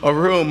into a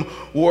room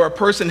where a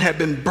person had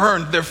been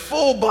burned. Their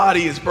full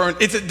body is burned.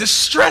 It's a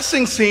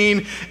distressing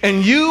scene,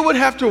 and you would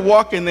have to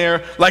walk in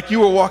there like you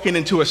were walking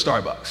into a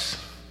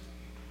Starbucks.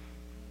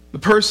 The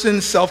person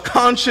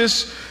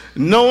self-conscious,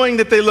 knowing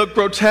that they look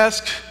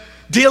grotesque,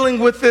 dealing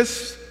with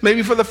this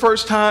maybe for the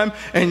first time,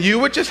 and you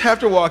would just have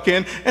to walk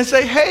in and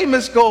say, hey,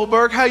 Miss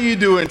Goldberg, how you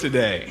doing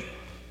today?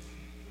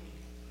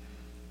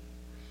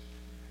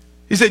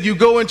 He said you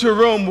go into a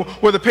room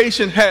where the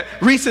patient had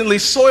recently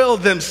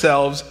soiled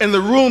themselves and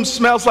the room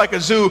smells like a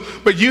zoo,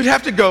 but you'd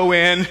have to go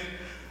in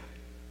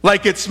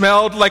like it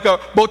smelled like a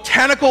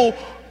botanical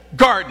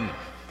garden.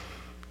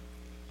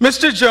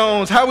 Mr.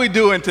 Jones, how we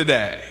doing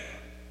today?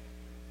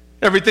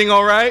 Everything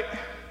all right?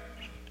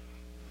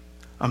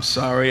 I'm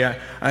sorry,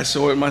 I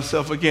soiled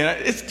myself again.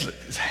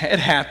 It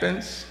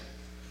happens.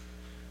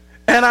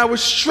 And I was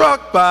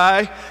struck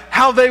by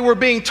how they were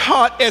being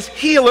taught as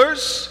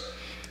healers,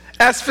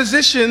 as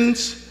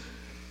physicians,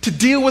 to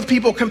deal with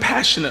people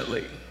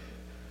compassionately,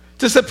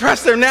 to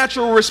suppress their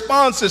natural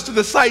responses to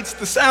the sights,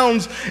 the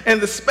sounds,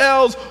 and the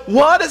smells.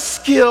 What a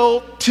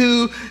skill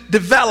to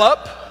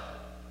develop.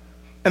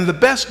 And the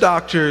best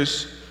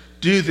doctors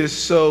do this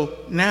so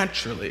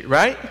naturally,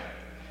 right?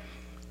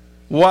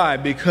 Why?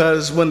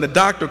 Because when the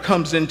doctor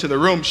comes into the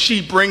room,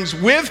 she brings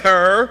with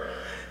her,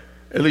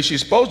 at least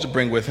she's supposed to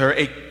bring with her,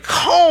 a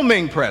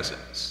calming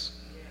presence.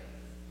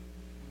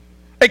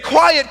 A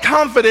quiet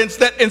confidence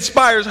that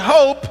inspires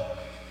hope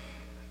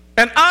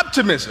and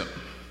optimism.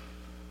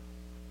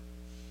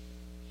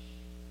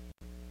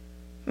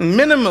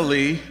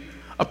 Minimally,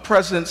 a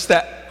presence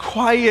that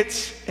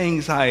quiets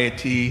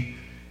anxiety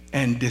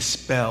and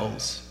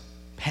dispels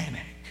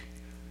panic.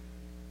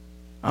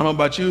 I don't know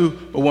about you,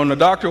 but when the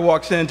doctor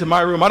walks into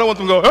my room, I don't want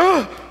them to go,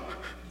 oh,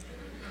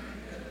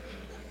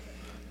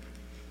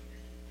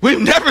 we've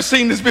never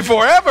seen this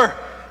before, ever.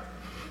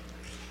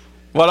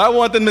 What I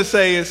want them to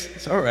say is,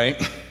 it's all right.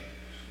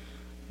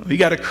 We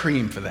got a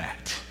cream for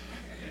that.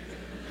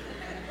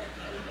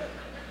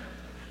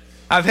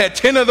 I've had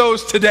 10 of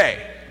those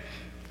today.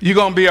 You're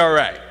going to be all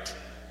right.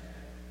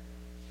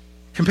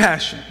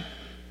 Compassion.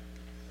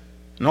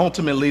 And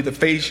ultimately, the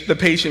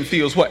patient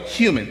feels what?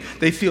 Human.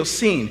 They feel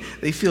seen.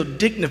 They feel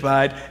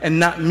dignified and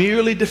not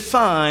merely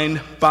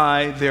defined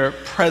by their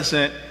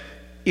present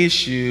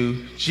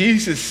issue.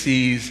 Jesus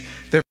sees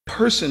their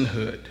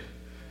personhood.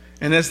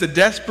 And as the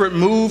desperate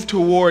move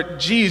toward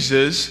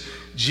Jesus,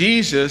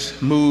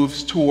 Jesus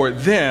moves toward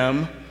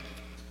them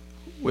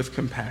with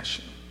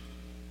compassion.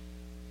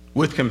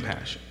 With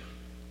compassion.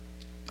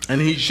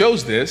 And he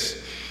shows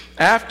this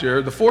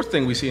after, the fourth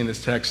thing we see in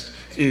this text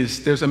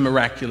is there's a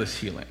miraculous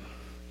healing.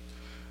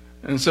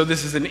 And so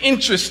this is an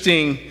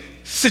interesting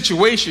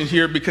situation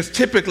here because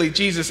typically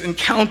Jesus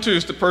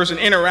encounters the person,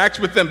 interacts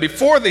with them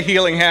before the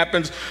healing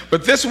happens,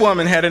 but this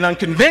woman had an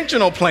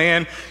unconventional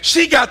plan.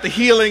 She got the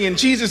healing and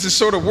Jesus is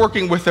sort of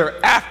working with her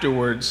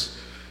afterwards,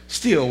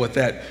 still with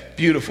that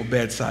beautiful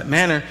bedside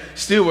manner,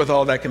 still with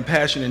all that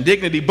compassion and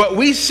dignity. But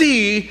we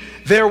see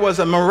there was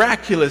a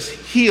miraculous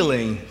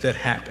healing that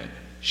happened.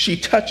 She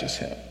touches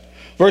him.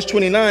 Verse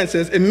 29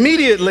 says,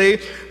 immediately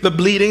the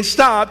bleeding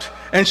stopped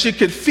and she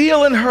could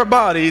feel in her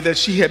body that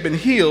she had been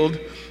healed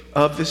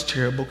of this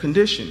terrible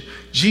condition.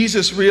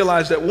 Jesus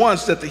realized at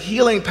once that the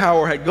healing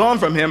power had gone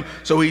from him,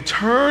 so he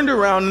turned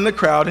around in the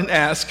crowd and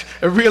asked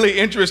a really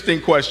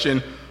interesting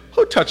question,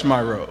 who touched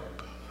my robe?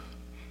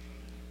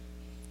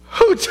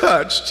 Who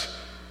touched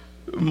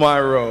my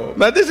robe?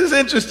 Now this is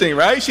interesting,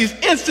 right? She's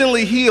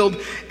instantly healed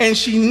and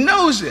she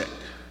knows it.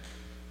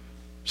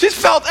 She's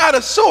felt out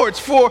of sorts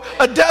for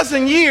a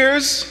dozen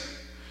years.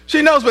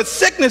 She knows what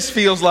sickness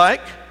feels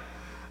like.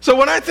 So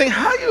when I think,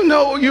 how do you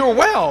know you're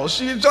well?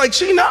 She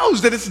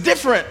knows that it's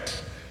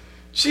different.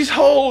 She's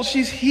whole,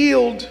 she's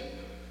healed.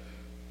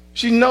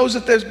 She knows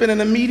that there's been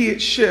an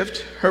immediate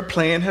shift. Her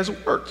plan has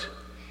worked.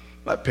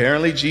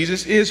 Apparently,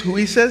 Jesus is who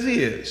he says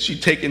he is.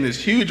 She's taken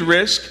this huge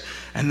risk,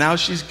 and now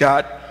she's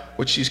got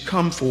what she's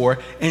come for,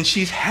 and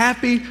she's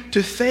happy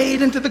to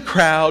fade into the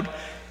crowd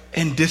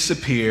and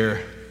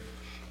disappear.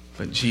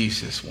 But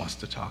Jesus wants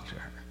to talk to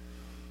her.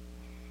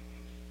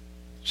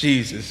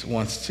 Jesus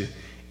wants to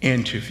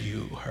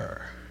interview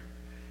her.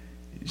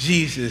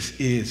 Jesus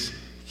is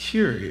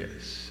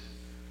curious.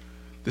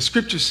 The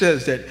scripture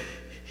says that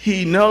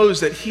he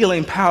knows that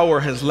healing power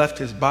has left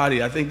his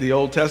body. I think the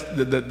Old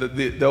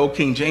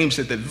King James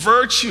said that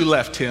virtue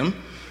left him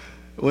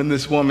when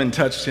this woman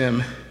touched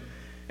him.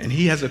 And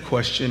he has a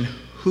question: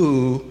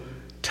 who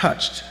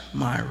touched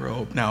my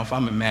robe? Now, if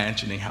I'm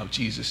imagining how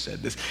Jesus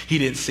said this, he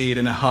didn't say it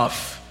in a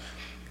huff.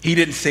 He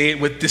didn't say it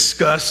with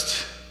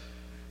disgust.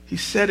 He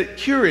said it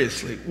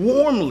curiously,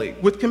 warmly,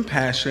 with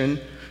compassion.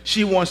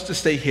 She wants to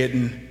stay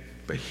hidden,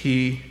 but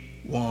he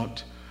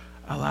won't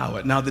allow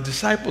it. Now, the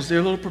disciples, they're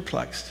a little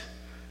perplexed,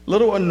 a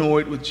little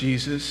annoyed with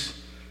Jesus.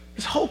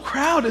 This whole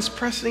crowd is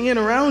pressing in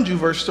around you,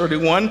 verse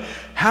 31.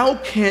 How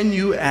can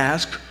you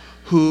ask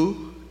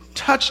who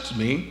touched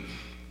me?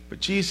 But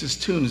Jesus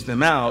tunes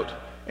them out,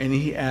 and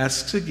he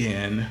asks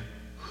again,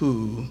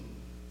 who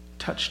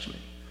touched me?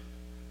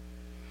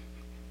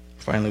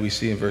 Finally, we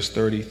see in verse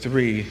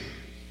 33,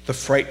 the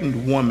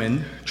frightened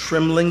woman,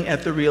 trembling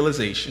at the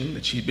realization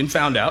that she'd been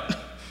found out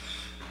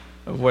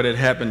of what had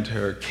happened to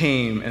her,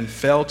 came and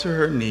fell to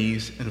her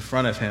knees in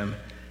front of him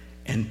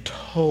and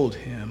told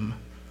him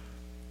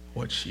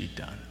what she'd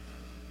done.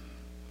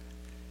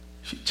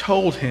 She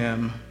told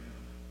him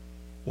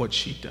what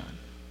she'd done.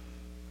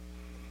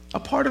 A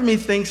part of me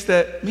thinks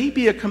that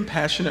maybe a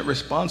compassionate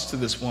response to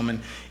this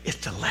woman is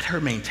to let her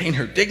maintain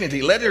her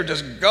dignity, let her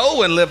just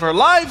go and live her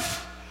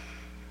life.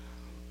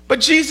 But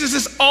Jesus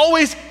is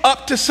always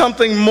up to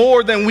something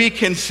more than we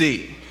can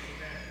see.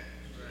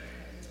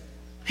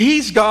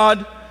 He's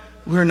God,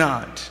 we're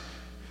not.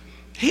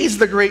 He's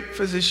the great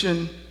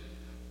physician,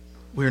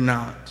 we're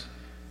not.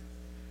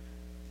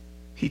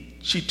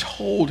 She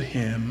told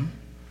him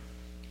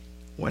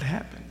what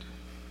happened.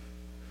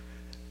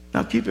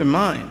 Now keep in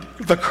mind,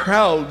 the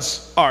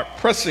crowds are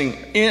pressing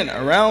in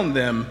around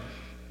them.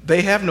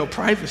 They have no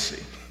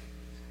privacy.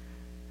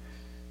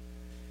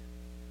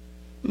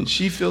 And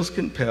she feels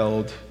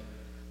compelled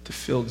to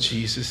fill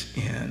Jesus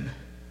in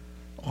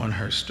on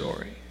her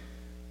story.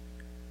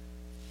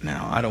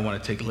 Now, I don't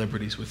want to take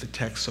liberties with the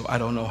text, so I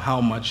don't know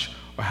how much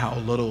or how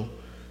little,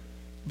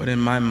 but in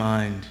my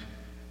mind,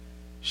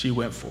 she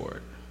went for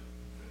it.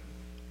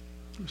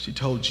 She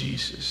told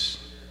Jesus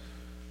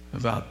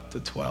about the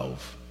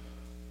 12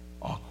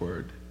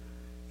 awkward,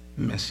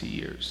 messy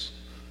years,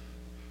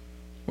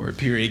 where a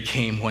period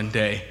came one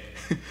day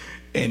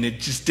and it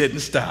just didn't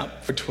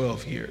stop for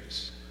 12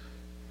 years.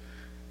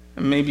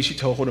 And maybe she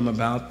told him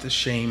about the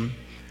shame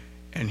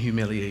and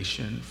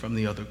humiliation from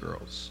the other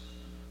girls,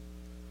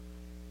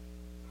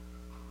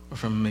 or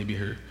from maybe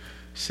her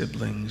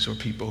siblings or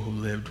people who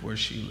lived where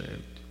she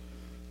lived.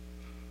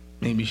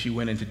 Maybe she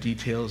went into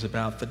details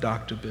about the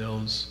doctor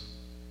bills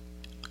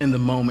and the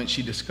moment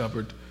she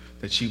discovered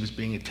that she was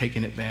being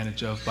taken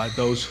advantage of by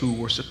those who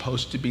were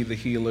supposed to be the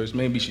healers.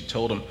 Maybe she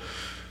told him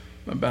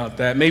about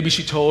that. Maybe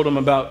she told him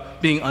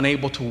about being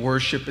unable to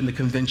worship in the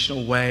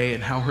conventional way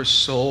and how her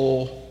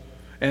soul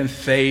and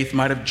faith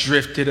might have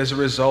drifted as a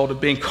result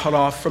of being cut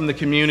off from the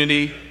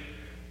community.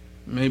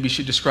 Maybe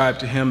she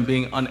described to him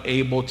being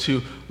unable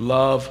to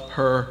love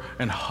her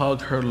and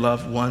hug her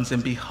loved ones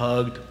and be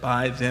hugged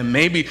by them.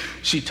 Maybe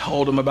she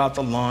told him about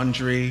the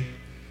laundry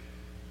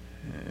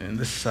and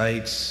the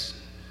sights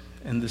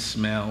and the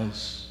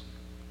smells.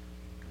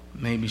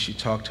 Maybe she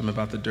talked to him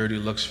about the dirty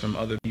looks from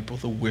other people,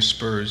 the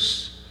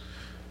whispers,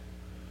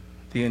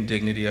 the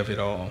indignity of it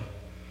all.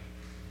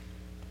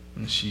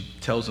 And she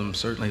tells him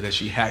certainly that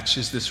she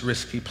hatches this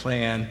risky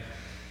plan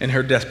in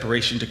her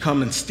desperation to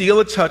come and steal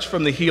a touch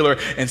from the healer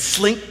and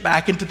slink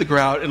back into the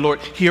crowd. And Lord,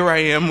 here I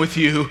am with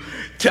you,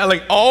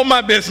 telling all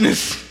my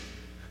business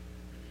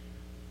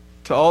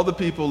to all the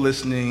people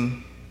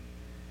listening.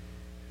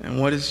 And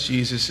what is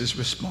Jesus'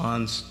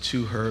 response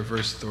to her?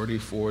 Verse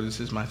 34, this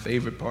is my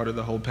favorite part of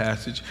the whole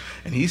passage.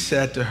 And he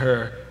said to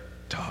her,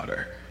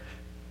 daughter.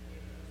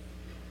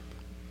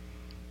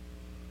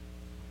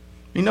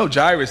 We know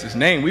Jairus'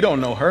 name. We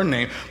don't know her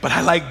name, but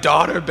I like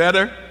daughter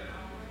better.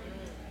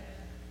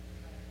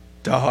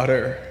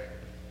 Daughter,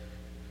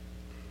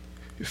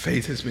 your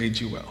faith has made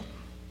you well.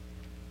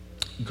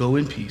 Go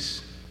in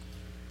peace.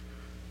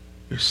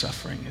 Your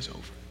suffering is over.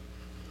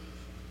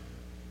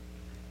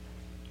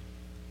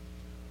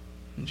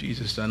 And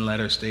Jesus doesn't let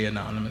her stay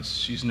anonymous.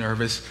 She's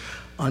nervous,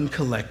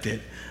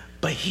 uncollected.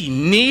 But he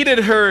needed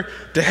her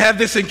to have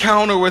this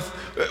encounter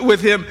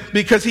with him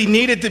because he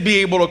needed to be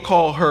able to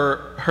call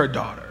her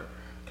daughter.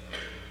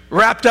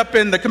 Wrapped up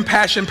in the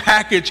compassion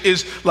package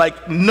is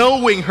like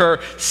knowing her,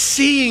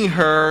 seeing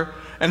her,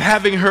 and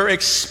having her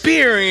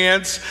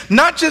experience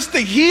not just the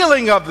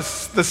healing of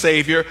the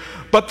Savior,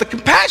 but the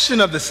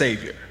compassion of the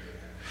Savior,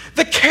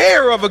 the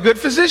care of a good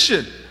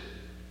physician.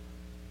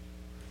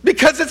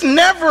 Because it's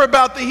never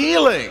about the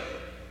healing.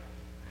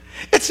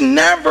 It's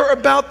never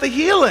about the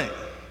healing.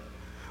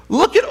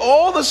 Look at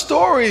all the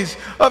stories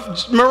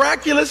of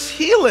miraculous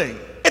healing.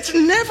 It's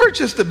never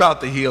just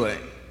about the healing.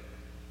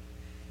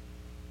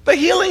 The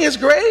healing is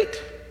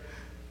great.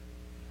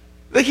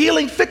 The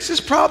healing fixes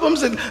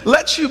problems and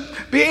lets you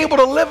be able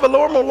to live a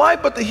normal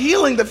life, but the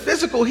healing, the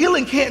physical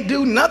healing, can't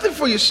do nothing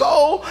for your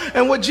soul.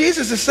 And what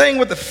Jesus is saying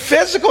with the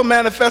physical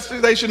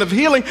manifestation of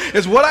healing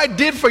is what I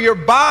did for your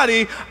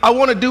body, I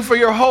want to do for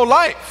your whole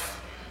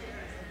life.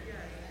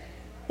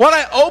 When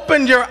I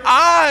opened your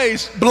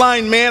eyes,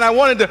 blind man, I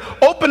wanted to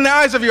open the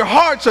eyes of your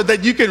heart so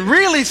that you can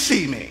really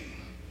see me.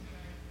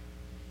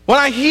 When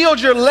I healed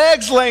your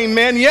legs, lame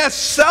man, yes,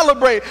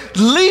 celebrate,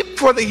 leap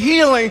for the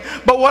healing.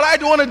 But what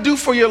I want to do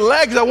for your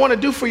legs, I want to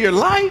do for your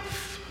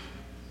life.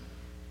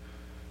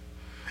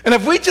 And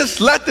if we just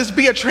let this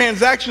be a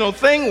transactional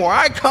thing where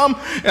I come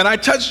and I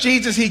touch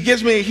Jesus, he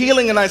gives me a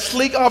healing, and I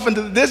slink off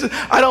into the distance,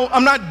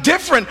 I'm not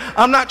different.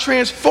 I'm not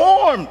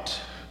transformed.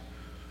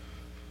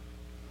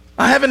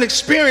 I haven't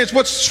experienced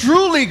what's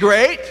truly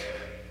great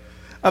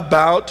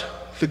about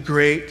the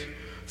great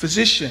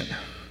physician.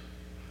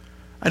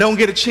 I don't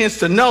get a chance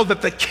to know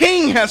that the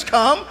King has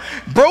come,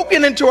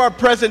 broken into our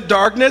present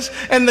darkness,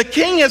 and the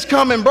King has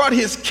come and brought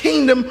his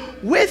kingdom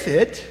with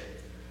it.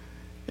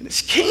 And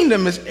his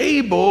kingdom is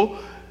able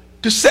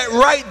to set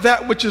right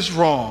that which is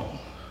wrong,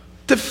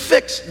 to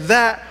fix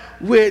that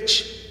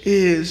which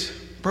is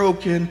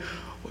broken.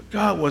 What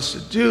God wants to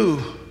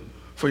do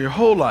for your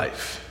whole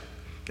life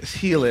is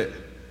heal it,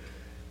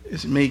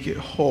 is make it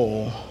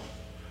whole,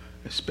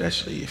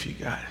 especially if you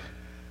got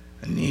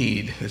a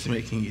need that's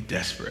making you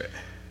desperate.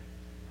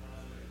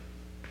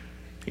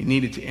 He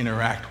needed to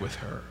interact with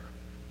her.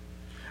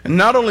 And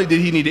not only did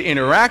he need to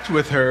interact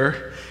with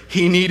her,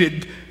 he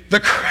needed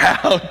the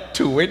crowd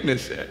to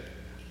witness it.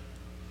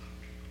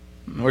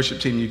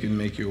 Worship team, you can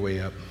make your way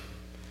up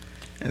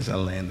as I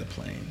land the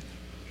plane.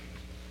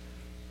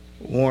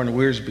 Warren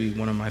Wiersbe,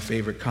 one of my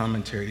favorite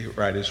commentary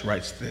writers,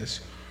 writes this: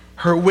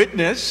 her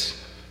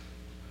witness,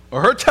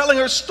 or her telling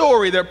her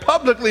story there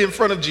publicly in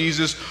front of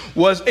Jesus,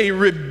 was a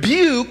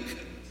rebuke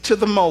to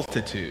the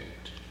multitude.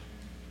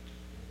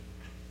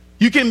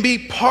 You can be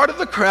part of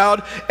the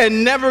crowd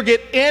and never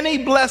get any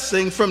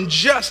blessing from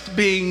just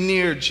being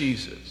near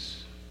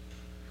Jesus.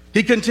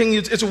 He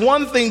continues, it's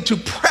one thing to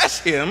press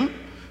him,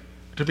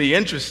 to be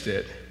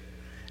interested,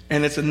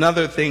 and it's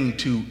another thing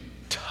to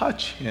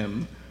touch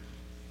him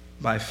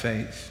by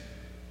faith.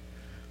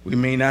 We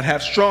may not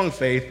have strong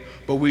faith,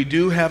 but we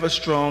do have a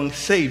strong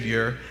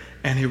Savior,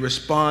 and he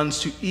responds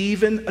to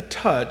even a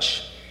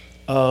touch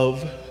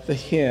of the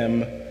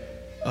hem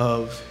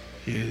of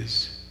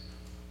his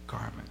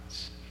garment.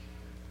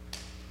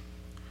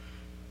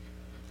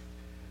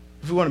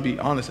 If we want to be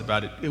honest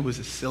about it, it was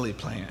a silly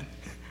plan,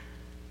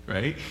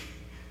 right?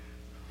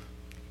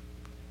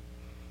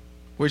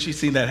 Where's she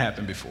seen that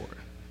happen before?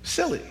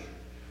 Silly.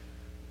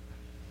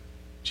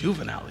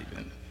 Juvenile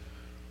even.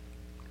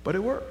 But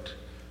it worked.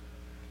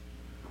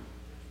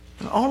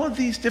 And all of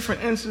these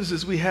different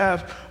instances we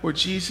have where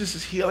Jesus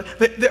is healing,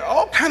 they're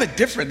all kind of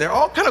different. They're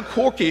all kind of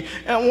quirky.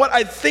 And what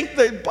I think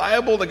the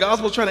Bible, the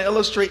gospel is trying to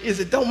illustrate is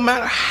it don't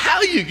matter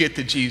how you get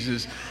to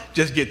Jesus,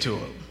 just get to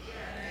him.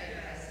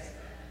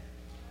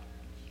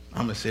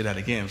 I'm going to say that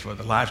again for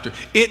the live stream.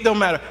 It don't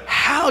matter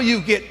how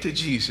you get to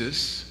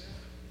Jesus,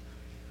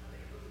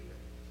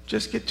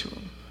 just get to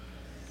him.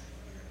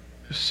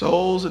 Your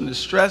soul's in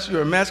distress,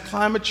 you're a mess,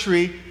 climb a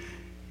tree,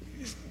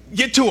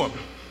 get to him.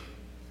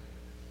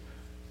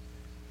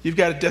 You've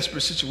got a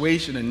desperate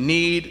situation, a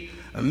need,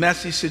 a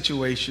messy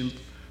situation,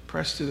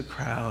 press to the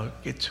crowd,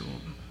 get to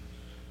him.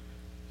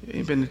 You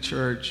ain't been to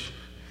church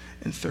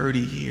in 30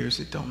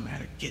 years, it don't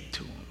matter, get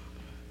to him.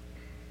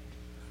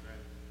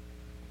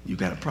 You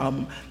got a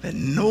problem that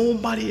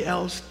nobody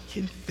else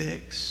can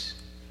fix.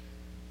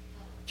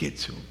 Get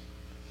to him.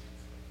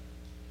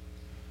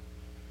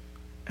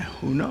 And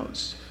who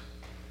knows?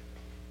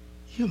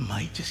 You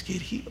might just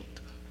get healed.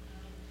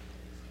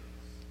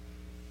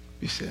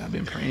 You say, I've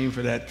been praying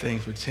for that thing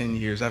for 10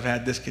 years. I've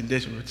had this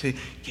condition for 10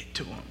 years. Get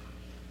to him.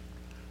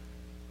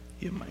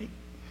 You might.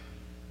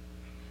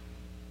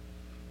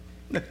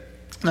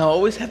 Now, I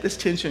always have this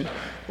tension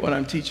when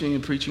I'm teaching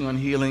and preaching on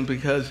healing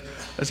because,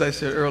 as I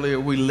said earlier,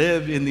 we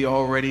live in the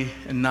already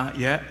and not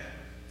yet.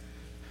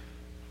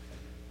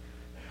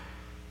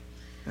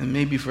 And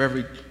maybe for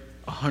every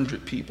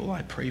 100 people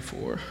I pray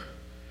for,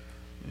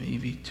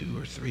 maybe 2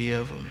 or 3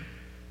 of them,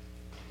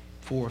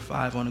 4 or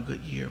 5 on a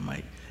good year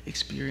might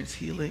experience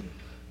healing.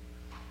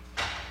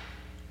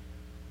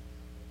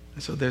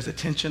 And so there's a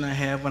tension I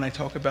have when I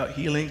talk about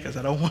healing because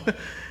I don't want to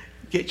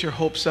get your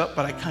hopes up,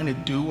 but I kind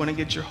of do want to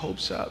get your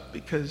hopes up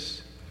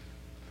because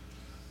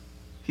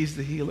he's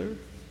the healer.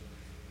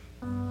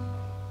 And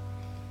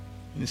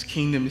his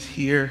kingdom is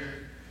here.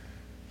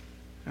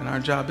 And our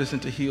job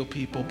isn't to heal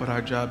people, but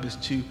our job is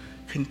to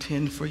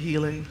contend for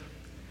healing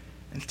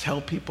and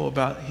tell people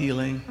about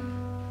healing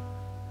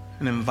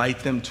and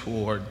invite them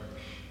toward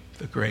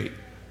the great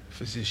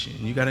physician.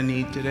 You got a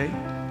need today?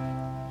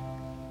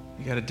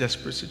 You got a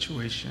desperate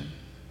situation?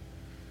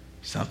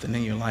 Something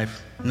in your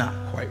life not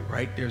quite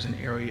right. There's an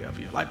area of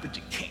your life that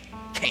you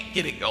can't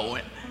get it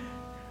going.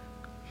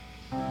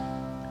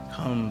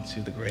 Come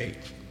to the great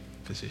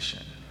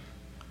physician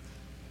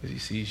because he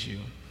sees you.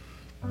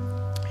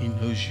 He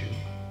knows you.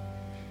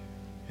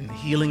 And the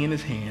healing in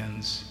his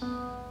hands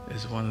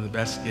is one of the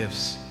best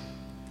gifts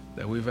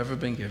that we've ever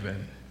been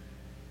given.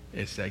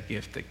 It's that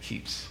gift that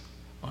keeps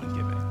on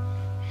giving.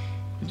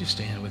 Would you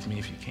stand with me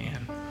if you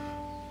can?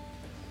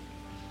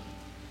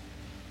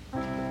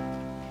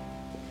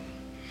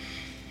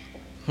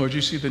 Lord,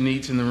 you see the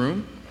needs in the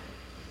room.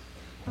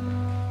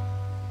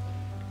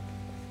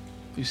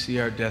 You see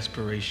our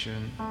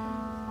desperation.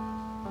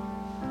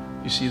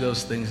 You see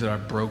those things that are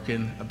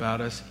broken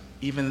about us,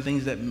 even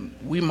things that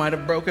we might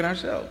have broken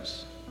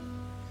ourselves.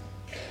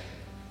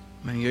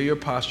 And your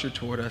posture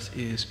toward us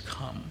is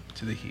come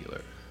to the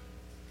healer.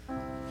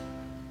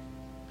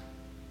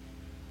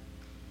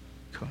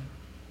 Come.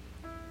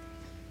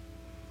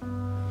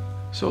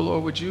 So,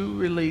 Lord, would you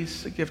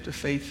release a gift of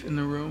faith in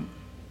the room?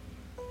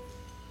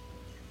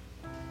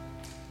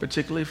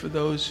 Particularly for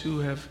those who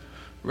have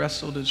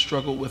wrestled and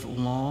struggled with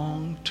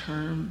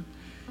long-term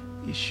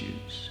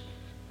issues,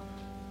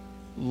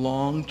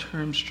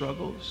 long-term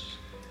struggles,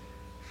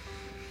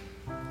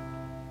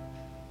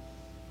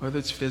 whether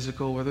it's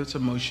physical, whether it's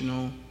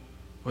emotional,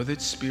 whether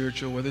it's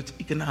spiritual, whether it's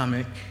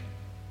economic.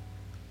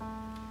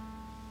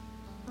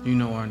 You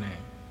know our name.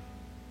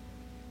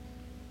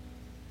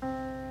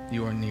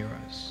 You are near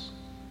us.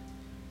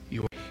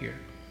 You are here.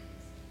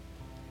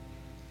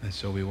 And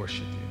so we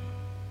worship you.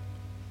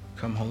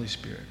 Come, Holy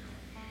Spirit,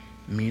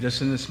 meet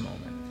us in this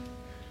moment.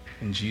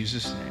 In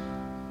Jesus' name.